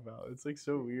talk about. It's like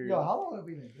so weird. Yo, how long have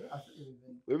we been doing? I think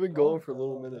We've been going for a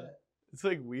little minute. It's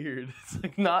like weird. It's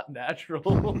like not natural.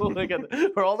 Like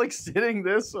we're all like sitting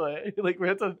this way. Like we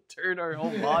have to turn our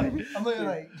whole body. I'm looking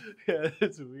like, Yeah,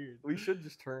 it's weird. We should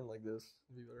just turn like this.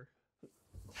 It'd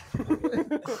be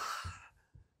better.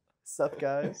 Sup,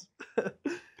 guys?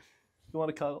 You want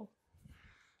to cuddle?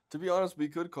 To be honest, we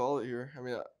could call it here. I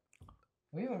mean,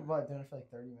 we haven't doing it for like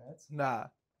 30 minutes. Nah,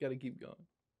 gotta keep going.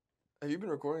 have you been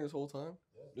recording this whole time?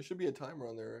 Yeah. There should be a timer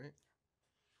on there, right?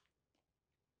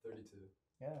 32.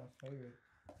 Yeah, figured.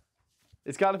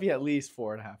 It's got to be at least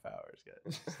 4.5 hours,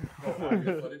 guys. No,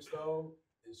 audio footage though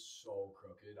is so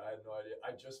crooked. I had no idea.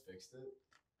 I just fixed it.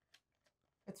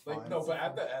 It's fine. Like no, it's but fine.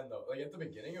 at the end though, like at the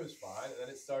beginning it was fine, and then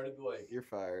it started to like You're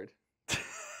fired.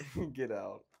 Get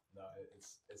out. no,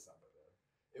 it's not that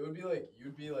bad. It would be like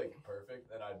you'd be like perfect,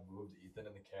 then I'd move to Ethan,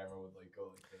 and the camera would like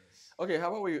go like this. Okay, how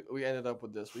about we ended up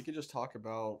with this? We could just talk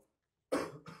about I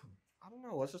don't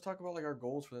know. Let's just talk about like our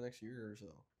goals for the next year or so.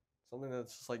 Something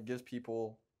that's just like gives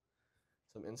people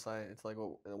some insight. It's like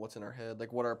what's in our head,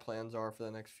 like what our plans are for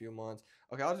the next few months.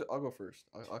 Okay, I'll go first.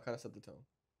 I'll kind of set the tone.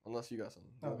 Unless you got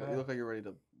something. Okay. You look like you're ready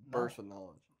to burst with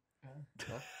knowledge.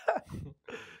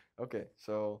 Okay,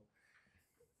 so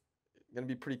gonna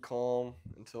be pretty calm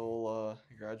until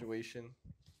graduation.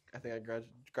 I think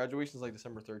graduation is like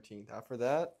December 13th. After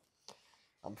that,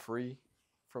 I'm free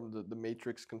from the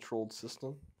matrix controlled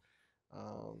system.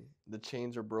 The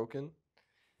chains are broken.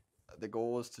 The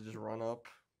goal is to just run up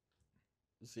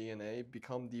ZNA,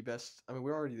 become the best. I mean,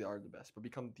 we already are the best, but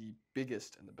become the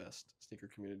biggest and the best sneaker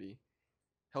community.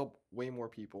 Help way more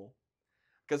people.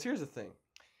 Because here's the thing.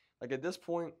 Like at this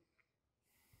point,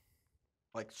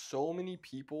 like so many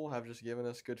people have just given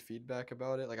us good feedback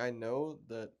about it. Like I know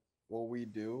that what we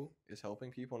do is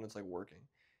helping people and it's like working.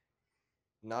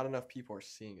 Not enough people are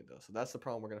seeing it though. So that's the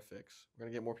problem we're going to fix. We're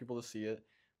going to get more people to see it.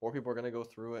 More people are going to go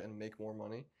through it and make more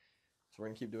money. So we're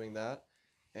going to keep doing that.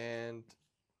 And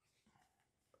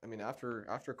I mean, after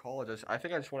college, I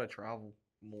think I just want to travel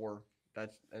more.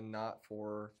 And not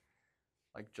for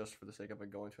like just for the sake of like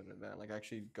going to an event. Like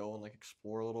actually go and like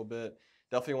explore a little bit.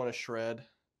 Definitely want to shred,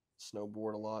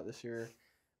 snowboard a lot this year.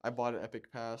 I bought an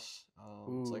Epic Pass.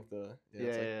 It's like the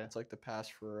it's like the pass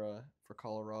for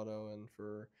Colorado and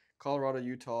for Colorado,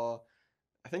 Utah.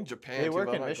 I think Japan. They too, work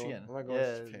but in I'm not Michigan. I'm not going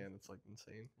to Japan. It's like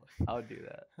insane. I would do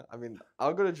that. I mean,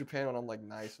 I'll go to Japan when I'm like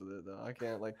nice with it though. I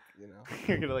can't like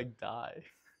You're gonna like die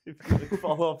if you like,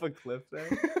 fall off a cliff there.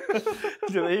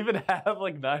 Do they even have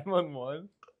like 911?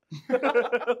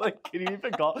 Like, can you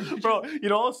even call, bro? You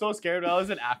know, I was so scared when I was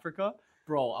in Africa,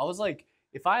 bro. I was like,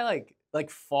 if I like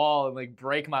fall and like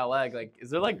break my leg, like, is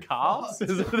there like cops?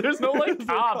 There's no like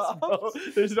cops, bro.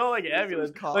 There's no like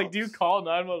ambulance. Like, do you call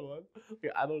 911?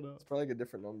 Like, I don't know. It's probably like a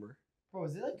different number. Bro,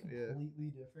 is it like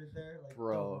completely different there? Like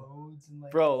Bro. the roads and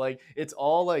like. Bro, like it's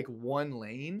all like one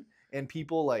lane, and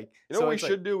people like. You know what we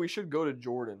should do? We should go to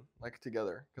Jordan like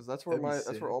together because that's where That'd be that's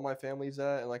where sick. all my family's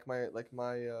at, and like my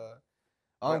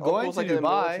I'm My going uncle's, to like, in the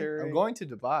Dubai. military. I'm going to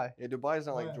Dubai. Yeah, Dubai is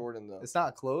not like Where? Jordan though. It's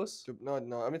not close. No,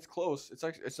 no. I mean, it's close. It's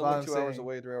like it's That's what only I'm 2 hours saying.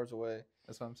 away, 3 hours away.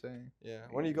 That's what I'm saying. Yeah.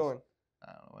 When are you Yes. going?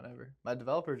 I don't know. Whatever. My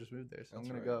developer just moved there, so I'm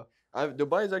That's gonna right. go.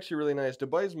 Dubai is actually really nice.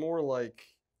 Dubai is more like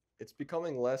it's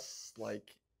becoming less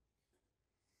like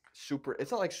super.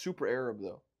 It's not like super Arab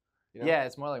though. You know? Yeah,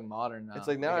 it's more like modern now. It's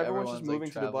like now everyone's just moving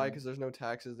to Dubai traveling. because there's no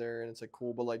taxes there and it's like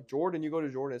cool. But like Jordan, you go to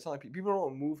Jordan, it's not like people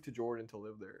don't move to Jordan to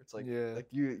live there. It's like Yeah. like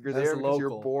you're That's there because you're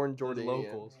local. born There's Jordanian.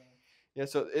 locals. Yeah,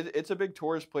 so it's a big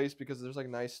tourist place because there's like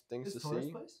nice things This to tourist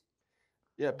see. place?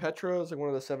 Yeah, Petra is like one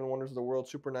of the 7 wonders of the world.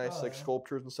 Super nice, Oh, like yeah.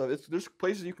 sculptures and stuff. There's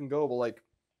places you can go, but like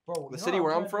Bro, the you know city what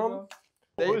where I'm trying to do,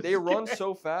 from, bro? they run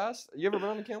so fast. You ever been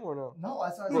on the camel or no? No,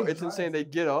 that's not Bro, even it's trying insane. to- They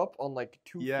get up on like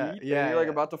 2 Yeah, feet. yeah, And you're like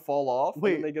yeah. about to fall off. And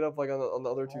Wait. then they get up like on the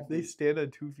other 2 Oh, feet. They stand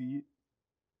on 2 feet.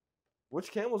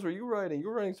 Which camels were you riding? You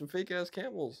were riding some fake ass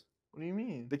camels. What do you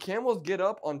mean? The camels get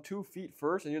up on 2 feet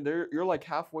first, and you're like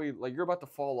halfway, like you're about to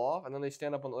fall off, and then they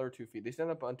stand up on the other 2 feet. They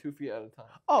stand up on 2 feet at a time.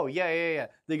 Oh yeah.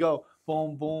 They go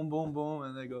boom, boom, boom, boom,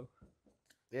 and they go.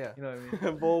 Yeah. You know what I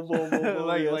mean? boom, boom, boom, boom.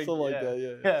 Like- yeah, like, something like yeah. that.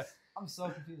 Yeah. Yeah. I'm so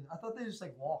confused. I thought they just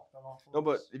like walked on all fours. No,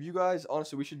 but if you guys,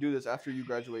 honestly, we should do this after you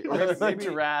graduate. Or Like maybe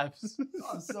giraffes.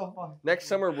 I'm so fucking next confused.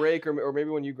 summer break, or maybe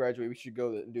when you graduate, we should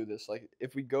go and do this. Like,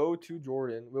 if we go to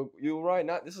Jordan, you'll ride.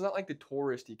 This is not like the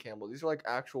touristy camels. These are like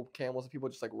actual camels that people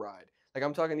just like ride. Like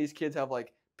I'm talking, these kids have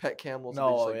like pet camels. that they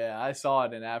just, No, like, yeah, I saw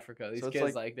it in Africa. These So it's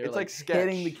kids like- they're it's like, like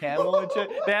hitting the sketch. camel and shit.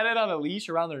 They had it on a leash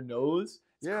around their nose.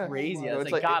 It's Yeah. crazy. No, It's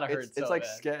it's like gotta it's, hurt It's so like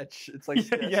bad. sketch. It's like Yeah,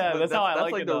 sketch. yeah, but that's how I that's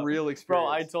like like it, the though. real Bro, experience.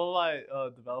 I told my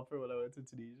developer when I went to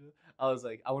Tunisia, I was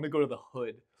like, I want to go to the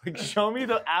hood. Like, show me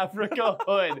the Africa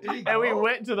hood. Did you And we go?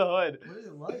 went to the hood. What is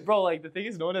it like? Bro, like the thing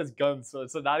is, no one has guns, so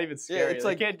it's not even scary. it's They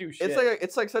like- can't do shit.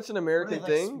 It's like such an American like,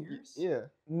 thing. spears? Yeah.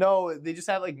 No, they just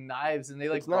have like knives and they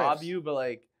like It's rob knives. you, but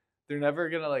like they're never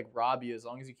gonna like rob you as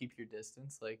long as you keep your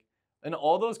distance. Like in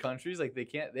all those countries, like they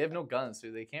have no guns,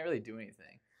 so they can't really do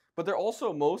anything. But they're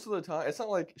also most of the time. It's not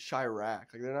like Chirac.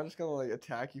 Like they're not just gonna like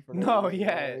attack you for No, reason, you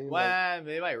know what I yeah, mean? Like, well,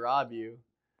 they might rob you.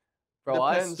 Bro,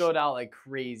 I Depends. stood out like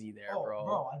crazy there, Oh,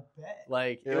 bro. I bet.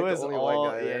 Like You're it like the was only white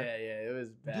all guy yeah, there. it was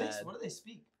bad. This, what do they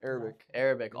speak? Arabic.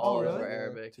 Arabic, all Oh, over really?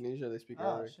 Arabic. Tunisia, they speak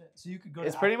Oh Arabic. shit! So you could go.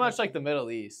 It's to pretty Africa much like and the Middle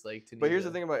East, like Tunisia. But here's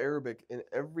the thing about Arabic. In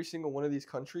every single one of these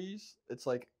countries, it's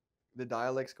like the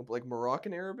dialects, like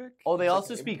Moroccan Arabic. Oh, they it's, like,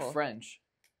 also speak impo- French.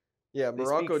 Yeah, They speak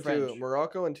Morocco too. French.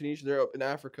 Morocco and Tunisia, they're up in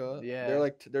Africa. Yeah. They're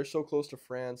like they're so close to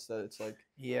France that it's like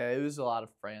Yeah, it was a lot of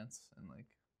France and like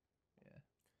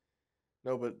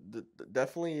no, but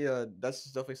definitely that's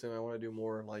definitely something I want to do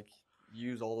more. Like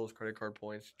use all those credit card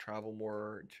points, travel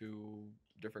more to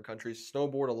different countries,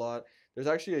 snowboard a lot. There's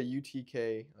actually a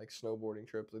UTK like snowboarding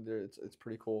trip. Like, it's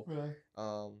pretty cool. Really?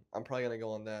 I'm probably gonna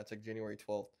go on that. It's like January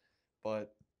 12th,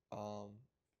 but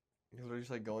because we're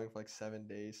just like going for like 7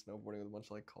 days snowboarding with a bunch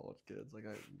of like college kids. Like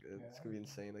it's gonna be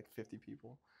insane. Like 50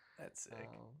 people. that's sick.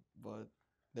 But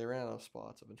they ran out of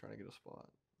spots. I've been trying to get a spot.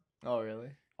 Oh really?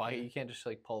 Why Yeah. you can't just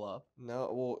like pull up No,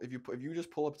 well if you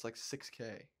just pull up, it's like 6K.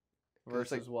 'Cause it's,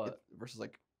 versus like, what? Versus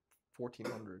like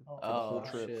 1,400 Oh, for the whole Oh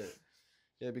trip. shit!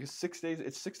 Yeah, because 6 days.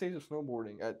 It's 6 days of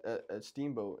snowboarding at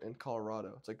Steamboat in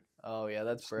Colorado. It's like Oh yeah,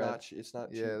 that's it's bread. not it's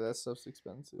not cheap. Yeah, that stuff's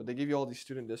expensive. But they give you all these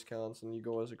student discounts, and you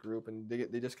go as a group, and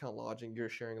they discount lodging. You're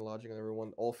sharing lodging with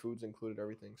everyone. All foods included,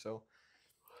 everything. So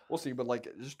we'll see. But like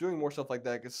just doing more stuff like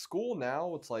that. Cause school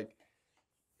now, it's like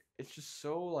it's just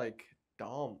so like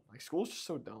dumb. Like school's just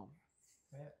so dumb.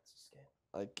 Yeah, it's a scam.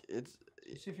 Like it's.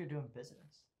 Especially if you're doing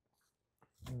business.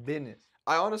 Business.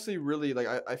 I honestly really like.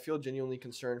 I feel genuinely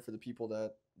concerned for the people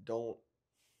that don't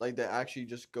like that actually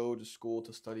just go to school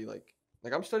to study like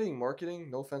I'm studying marketing.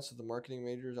 No offense to the marketing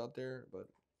majors out there, but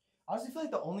I honestly feel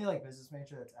like the only like business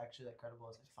major that's actually like credible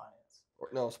is like finance. or,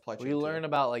 no supply chain. We too. learn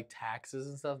about like taxes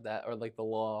and stuff that or like the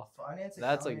law. Finance.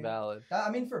 That's like accounting. valid.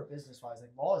 I mean, for business wise, like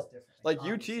law is different. like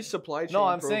obviously. UT supply chain. No,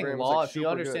 I'm saying program is, law. like, If you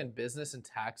super good. understand business and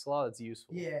tax law, it's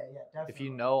useful. Yeah, definitely. If you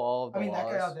know all of the I mean, that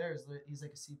laws. guy out there he's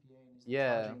like a CPA and he's like,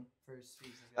 Yeah. charging for his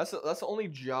fees. and stuff. That's the only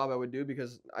job I would do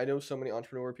because I know so many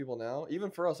entrepreneur people now. Even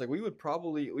for us, like we would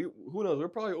probably who knows, we're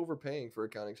probably overpaying for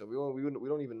accounting stuff. We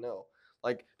don't even know.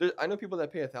 Like I know people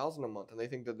that pay $1,000 a month and they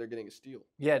think that they're getting a steal.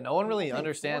 Yeah, no one really People pay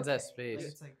understands 4K. that Like, space.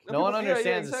 it's like, No, No one people- yeah,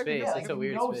 understands the exactly. space. yeah, It's like, a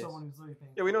weird we know space. someone who's literally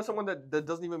paying Yeah, we know 4K. someone that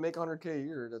doesn't even make 100K a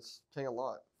year that's paying a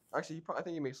lot. Actually, I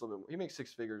think he makes a little bit. He makes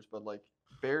 6 figures, but like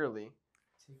barely.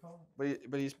 Take home.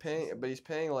 But he's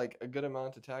paying like a good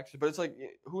amount to taxes. But it's like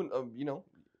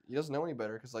he doesn't know any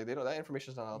better because like that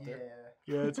information's not out Yeah. there.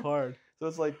 Yeah, it's hard. So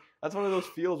it's like that's one of those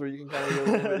fields where you can kind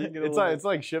of It's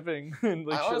like shipping. And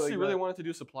like I shit honestly like really that. wanted to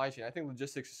do supply chain. I think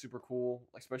logistics is super cool,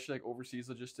 especially like overseas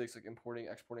logistics, like importing,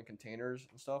 exporting containers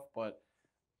and stuff. But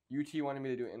UT wanted me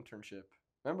to do an internship.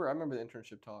 I remember the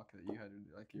internship talk that you had to do.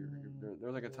 Like there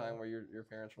was like a time where your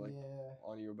parents were like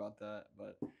on you about that,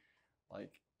 but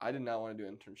like I did not want to do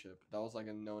an internship. That was like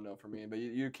a no for me. But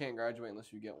you can't graduate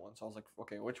unless you get one. So I was like,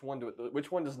 okay, which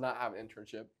one does not have an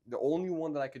internship? The only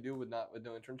one that I could do with no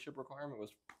internship requirement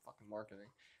was fucking marketing.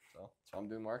 So I'm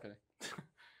doing marketing.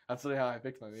 That's really how I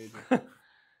picked my major.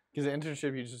 Because the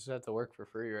internship, you just have to work for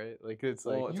free, right? Like it's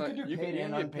like you can do paid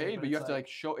and get unpaid, paid, but you have to like like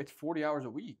show it's 40 hours a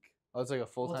week. oh, it's like a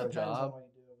full time depends on job. what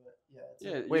you do, but yeah. It's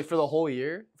Yeah. Wait, for the whole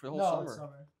year? For the whole no, summer. it's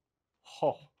summer.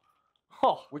 Oh,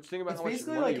 oh. Which think about It's how much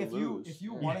basically money like you lose. if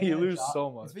you Yeah. want to You get lose a job,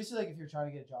 so much. It's basically like if you're trying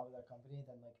to get a job at that company,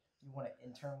 then like you want to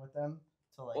intern with them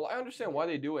to like. Well, I understand why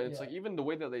they do it. It's Yeah. like even the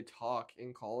way that they talk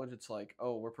in college, it's like,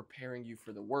 oh, we're preparing you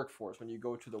for the workforce. When you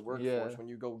go to the workforce, when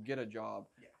you go get a job,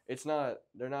 it's not.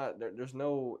 There's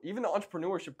no. Even the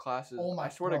entrepreneurship classes. Oh my I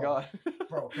swear to God.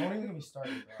 Bro, don't even get me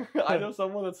started, bro. I know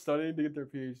someone that's studying to get their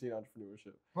PhD in entrepreneur's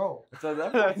Bro, So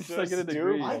that That's point, just so like get a stupid.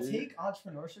 degree. I dude. take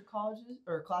entrepreneurship colleges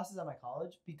or classes at my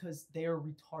college because they are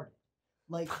retarded.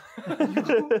 Like you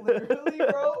literally,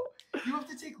 bro, you have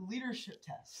to take leadership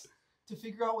tests to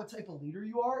figure out what type of leader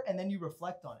you are, and then you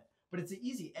reflect on it. But it's an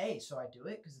easy A, so I do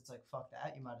it because it's like fuck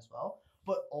that, you might as well.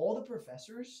 But all the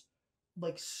professors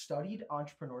like studied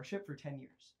entrepreneurship for 10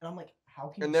 years, and I'm like, how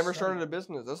can And you never study started a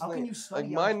business. That's How the can thing. you study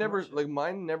Like entrepreneurship?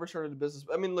 mine never started a business.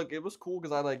 I mean, look, it was cool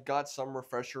because I like got some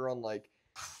refresher on like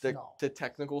the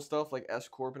technical stuff like S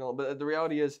corp and all. But the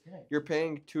reality is, you're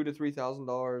paying $2,000 to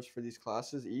 $3,000 for these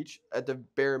classes each at the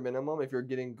bare minimum if you're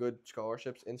getting good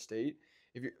scholarships in state.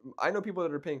 I know people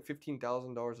that are paying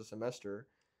 $15,000 a semester.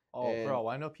 Oh, bro,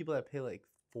 I know people that pay like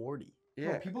 40.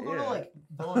 Yeah, Bro, people go to like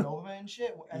Villanova and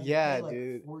shit, and Yeah, pay like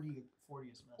dude. 40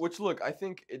 a semester. Which look, I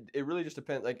think it really just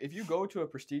depends. Like if you go to a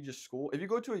prestigious school, if you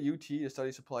go to a UT to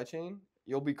study supply chain,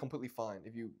 you'll be completely fine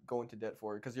if you go into debt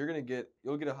for it because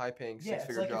you'll get a high paying Yeah, it's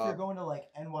six-figure like job. if you're going to like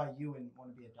NYU and want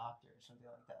to be a doctor or something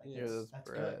like that. Like, Yeah, that's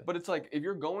bread. good. But it's like if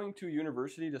you're going to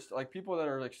university to like people that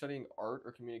are like studying art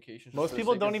or communications. Most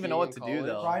people don't even know what to do,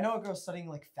 though. Bro, I know a girl studying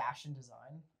like fashion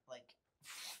design. Like,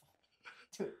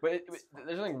 dude, But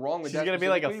there's nothing wrong with She's that. gonna be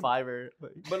like a specifically, fiver.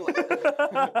 But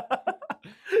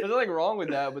there's nothing wrong with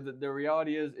that. But the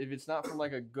reality is, if it's not from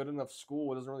like a good enough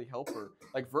school, it doesn't really help her.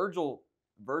 Like Virgil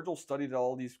studied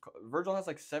all these. Virgil has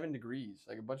like 7 degrees,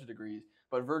 like a bunch of degrees.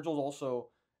 But Virgil's also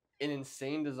an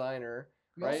insane designer,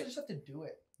 we right? also just have to do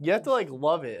it. You have to like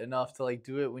love it enough to like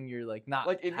do it when you're like not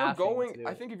Like if you're having going, to.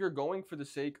 I think if you're going for the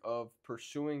sake of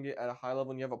pursuing it at a high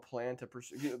level and you have a plan to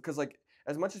pursue, because like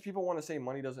as much as people want to say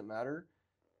money doesn't matter,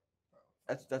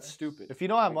 that's stupid. If you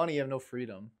don't have money, you have no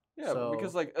freedom. Yeah, So-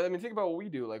 because like I mean, think about what we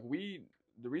do. Like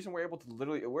the reason we're able to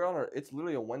literally it's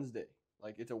literally a Wednesday.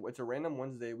 Like it's a random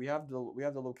Wednesday. We have the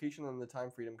location and the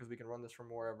time freedom because we can run this from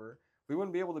wherever. We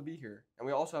wouldn't be able to be here, and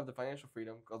we also have the financial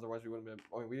freedom. Otherwise, we wouldn't be.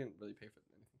 I mean, we didn't really pay for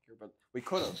anything here, but we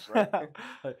could have.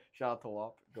 Right? Shout out to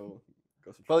WAP. Go.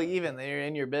 Subscribe. But even they're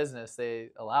in your business,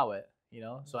 they allow it, you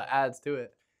know, so it adds to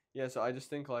it. Yeah, so I just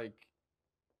think like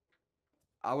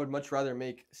I would much rather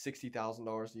make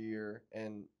 $60,000 a year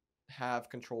and have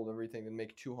control of everything than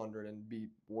make 200 and be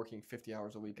working 50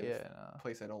 hours a week at a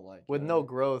place I don't like. With you no know?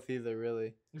 growth either,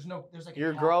 really. There's like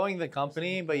You're growing the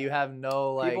company, but you have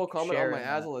no like. People comment share on my in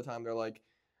ads that. all the time. They're like,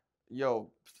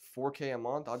 "Yo, $4K a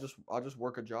month. I'll just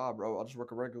work a job, bro. I'll just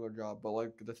work a regular job." But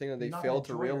like the thing that they fail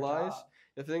to realize,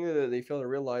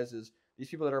 is these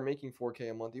people that are making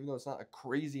 $4K a month, even though it's not a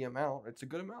crazy amount, it's a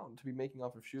good amount to be making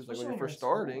off of shoes. Especially like when when you're you're first in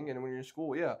school. starting and when you're in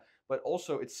school, yeah. But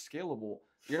also it's scalable.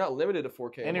 You're not limited to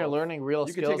 4K. And a you're month. learning real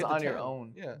You could take skills it to on your 10.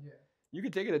 own. Yeah. You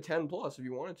could take it to 10 plus if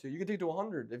you wanted to. You could take it to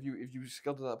 100 if you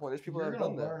scale to that point. There's people You're that have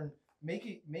gonna done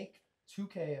that. make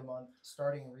 2K a month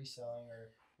starting reselling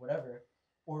or whatever,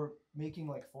 or making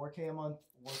like 4K a month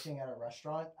working at a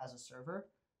restaurant as a server.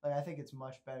 Like I think it's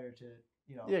much better to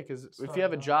Yeah, because if start you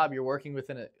have a young. job, you're working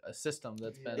within a system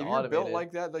that's Yeah. been If you're automated. built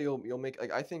like that, though, you'll make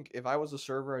like I think if I was a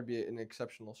server, I'd be an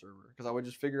exceptional server because I would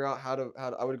just figure out how to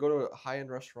I would go to a high end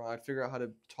restaurant, I'd figure out how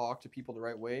to talk to people the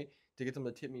right way to get them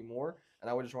to tip me more, and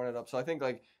I would just run it up. So I think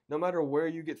like no matter where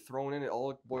you get thrown in, it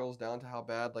all boils down to how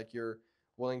bad like you're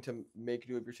willing to make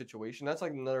do of your situation. That's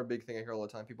like another big thing I hear all the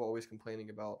time. People always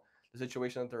complaining about the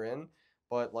situation that they're in,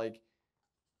 but like.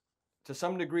 To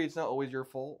some degree, it's not always your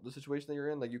fault. The situation that you're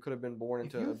in, like you could have been born If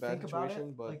into you a bad think about situation,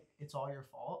 it, but like it's all your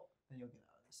fault, then you'll get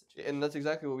out of this situation. and that's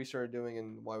exactly what we started doing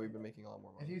and why we've been making a lot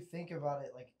more money. If you think about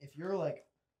it, like if you're like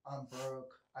I'm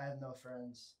broke, I have no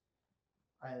friends,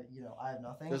 I have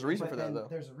nothing. There's a reason but for that, then though.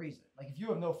 There's a reason. Like if you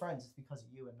have no friends, it's because of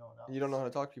you and no one else. You don't know how to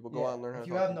talk to people. Go out and learn how to If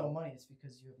you talk have to no people. money, it's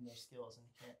because you have no skills and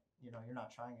you can't. You're not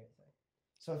trying anything.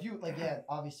 So if you like, yeah,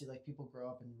 obviously like people grow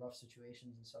up in rough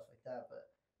situations and stuff like that, but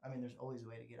I mean, there's always a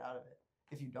way to get out of it.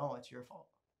 If you don't, it's your fault.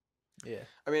 Yeah.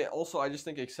 I mean, also, I just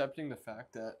think accepting the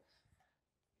fact that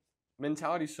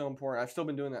mentality is so important. I've still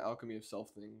been doing the alchemy of self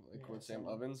thing, like Yeah, with Sam same.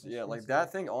 Ovens. That's Yeah, like crazy.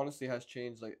 that thing honestly has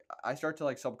changed. Like I start to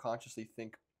like subconsciously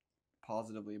think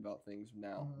positively about things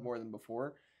now more than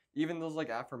before. Even those like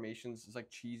affirmations, it's like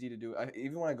cheesy to do.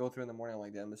 Even when I go through in the morning, I'm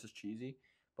like, damn, this is cheesy,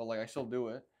 but like I still do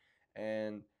it,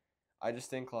 and I just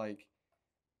think like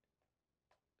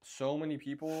so many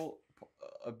people,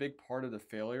 a big part of the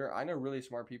failure. I know really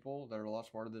smart people that are a lot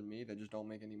smarter than me that just don't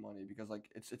make any money because like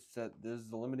it's that there's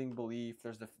the limiting belief.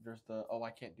 There's the oh,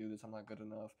 I can't do this, I'm not good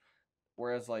enough.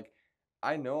 Whereas like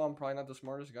I know I'm probably not the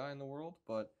smartest guy in the world,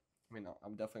 but I mean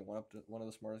I'm definitely one of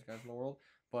the smartest guys in the world.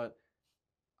 But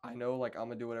I know like I'm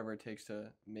gonna do whatever it takes to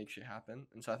make shit happen.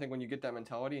 And so I think when you get that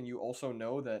mentality and you also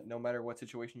know that no matter what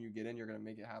situation you get in, you're gonna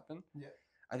make it happen. Yeah.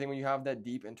 I think when you have that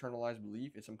deep internalized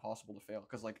belief, it's impossible to fail.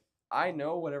 Because like I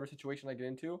know whatever situation I get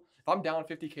into, if I'm down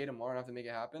 50K tomorrow and I have to make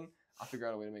it happen, I'll figure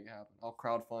out a way to make it happen. I'll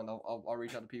crowdfund. I'll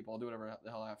reach out to people. I'll do whatever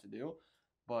the hell I have to do.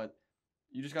 But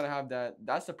you just gotta have that.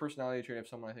 That's the personality trait of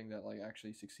someone I think that like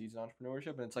actually succeeds in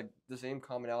entrepreneurship. And it's like the same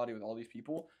commonality with all these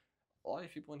people. A lot of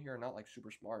these people in here are not like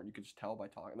super smart. You could just tell by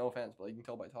talking. No offense, but like, you can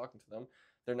tell by talking to them.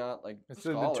 They're not like It's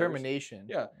the scholars. determination.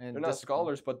 Yeah, and they're not discipline.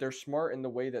 scholars, but they're smart in the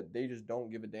way that they just don't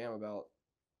give a damn about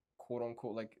quote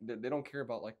unquote like they don't care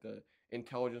about like the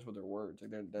intelligence with their words.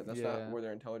 Like that's not where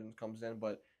their intelligence comes in.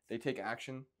 But they take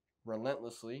action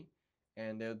relentlessly,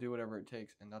 and they'll do whatever it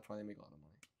takes, and that's why they make a lot of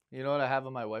money. You know what I have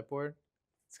on my whiteboard?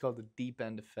 It's called the deep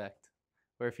end effect,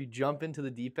 where if you jump into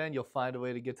the deep end, you'll find a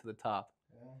way to get to the top.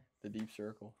 Yeah. The deep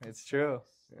circle. It's true.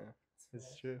 Yeah,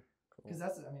 It's true. Because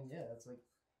that's, I mean, yeah, that's like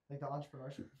the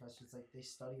entrepreneurship profession. It's like they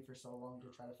study for so long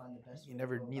to try to find the best. You way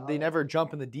never to go need. about They it. never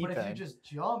jump in the deep But end. if you just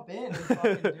jump in and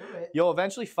fucking do it, You'll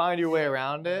eventually find your way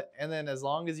around it, and then as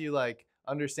long as you like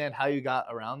understand how you got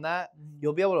around that,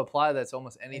 you'll be able to apply that to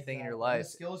almost anything in your Exactly. And life. the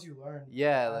skills you learn.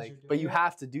 Yeah, as like, you're but doing you it.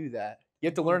 have to do that. You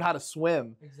have to learn how to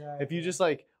swim. Exactly. If you just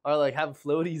like are like have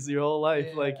floaties your whole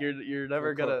life, like Yeah. you're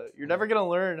never cooked. you're never gonna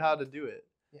learn how to do it.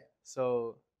 Yeah.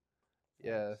 So,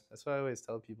 yeah, that's what I always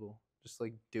tell people. Just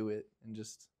like do it, and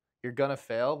just you're gonna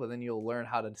fail, but then you'll learn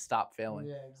how to stop failing.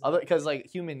 Yeah, exactly. Because like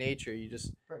human nature,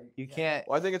 you can't.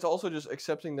 Well, I think it's also just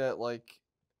accepting that like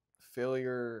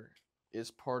failure is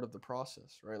part of the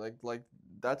process, right? Like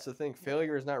that's the thing.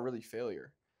 Failure is not really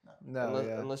failure. No,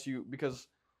 unless you because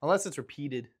unless it's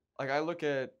repeated. like I look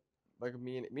at like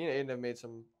me and Aiden have made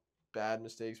some bad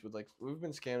mistakes with like we've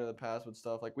been scammed in the past with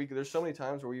stuff like there's so many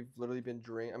times where we've literally been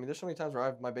drained. I mean, there's so many times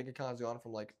where my bank account has gone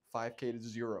from like 5K to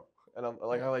 0, and I'm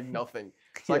like I like nothing.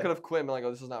 So I could have quit and been like,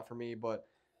 oh, this is not for me. But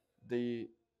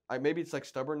maybe it's like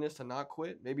stubbornness to not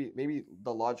quit. Maybe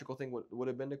the logical thing would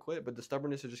have been to quit, but the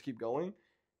stubbornness to just keep going,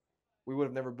 we would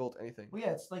have never built anything. Well,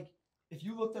 yeah, it's like if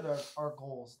you looked at our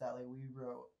goals that like we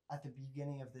wrote at the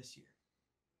beginning of this year,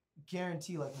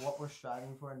 guarantee like what we're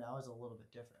striving for now is a little bit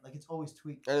different. Like it's always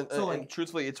tweaked. And like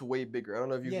truthfully, it's way bigger. I don't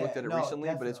know if you've Yeah, looked at it no, recently,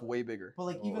 but it's definitely. way bigger. But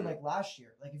like even like last year,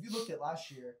 like if you looked at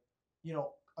last year, you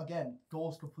know, again,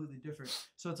 goals completely different.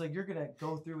 So it's like you're gonna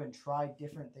go through and try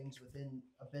different things within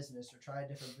a business or try a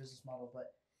different business model,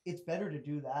 but it's better to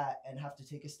do that and have to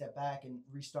take a step back and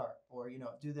restart, or you know,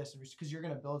 do this because you're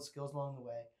gonna build skills along the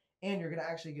way and you're gonna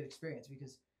actually get experience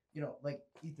because you know, like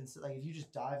Ethan said, like if you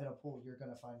just dive in a pool, you're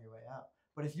gonna find your way out.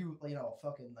 But if you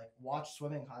fucking like watch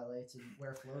swimming highlights and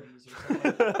wear floaties or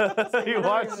something, like, You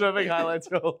watch swimming highlights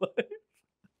your whole life.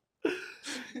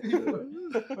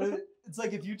 But it's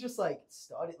like if you just like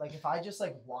study, like if I just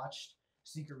like watched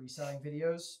sneaker reselling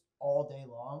videos all day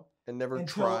long and never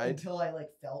until tried. I like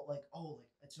felt like, oh, like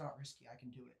it's not risky, I can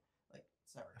do it. Like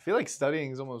it's never. I feel like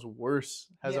studying is almost worse.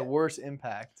 Has a worse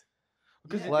impact.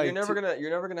 Because Like, you're never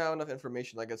gonna have enough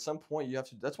information. Like at some point you have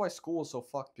to. That's why school is so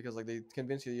fucked, because like they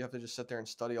convince you have to just sit there and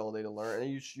study all day to learn, and then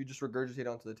you just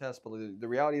regurgitate onto the test. But the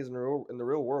reality is in the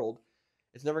real world,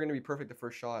 it's never gonna be perfect the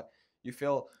first shot. You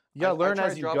fail. You gotta learn I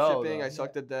tried as you drop go. shipping. though. I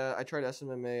sucked at that. I tried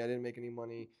SMMA. I didn't make any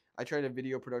money. I tried a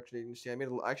video production agency. I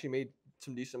actually made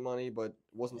some decent money, but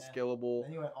wasn't scalable.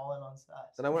 Then you went all in on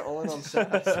SaaS. Then I went all in on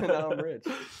SaaS, and now I'm rich.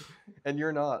 And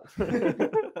you're not.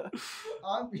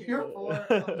 I'm here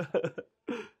for.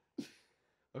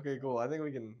 Okay, cool. I think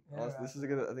we can. Yeah, This is a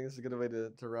good. I think this is a good way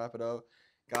to wrap it up,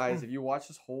 guys. If you watch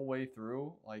this whole way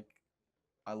through, like,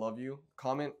 I love you.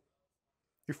 Comment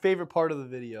Your favorite part of the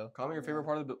video. your favorite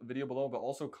part of the video below, but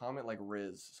also comment like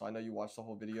Riz, so I know you watched the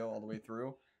whole video all the way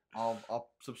through. I'll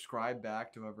subscribe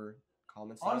back to whoever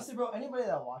comments. Honestly, bro, anybody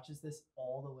that watches this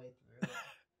all the way through,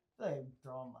 like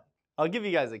throw them like. I'll give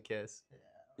you guys a kiss.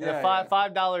 Yeah. Yeah,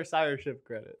 $5 Sire ship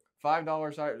credit.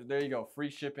 $5. There you go. Free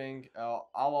shipping. I'll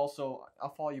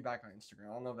follow you back on Instagram.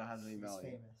 I don't know if that has any He's value.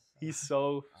 famous. He's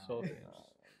so famous.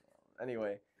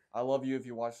 Anyway, I love you if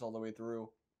you watched all the way through.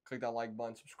 Click that like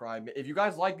button, subscribe. If you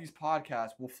guys like these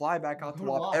podcasts, we'll fly back out to Go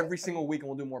to WAP WAP. every single week and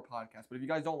we'll do more podcasts. But if you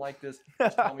guys don't like this,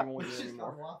 just tell me we won't do it Just anymore.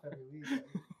 come WAP every week.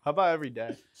 How about every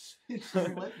day? Just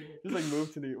live here. Just like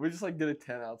move to we just like did a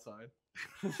tent outside.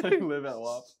 Just like live at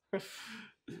WAP.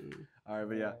 All right,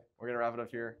 but yeah, we're gonna wrap it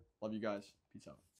up here. Love you guys. Peace out.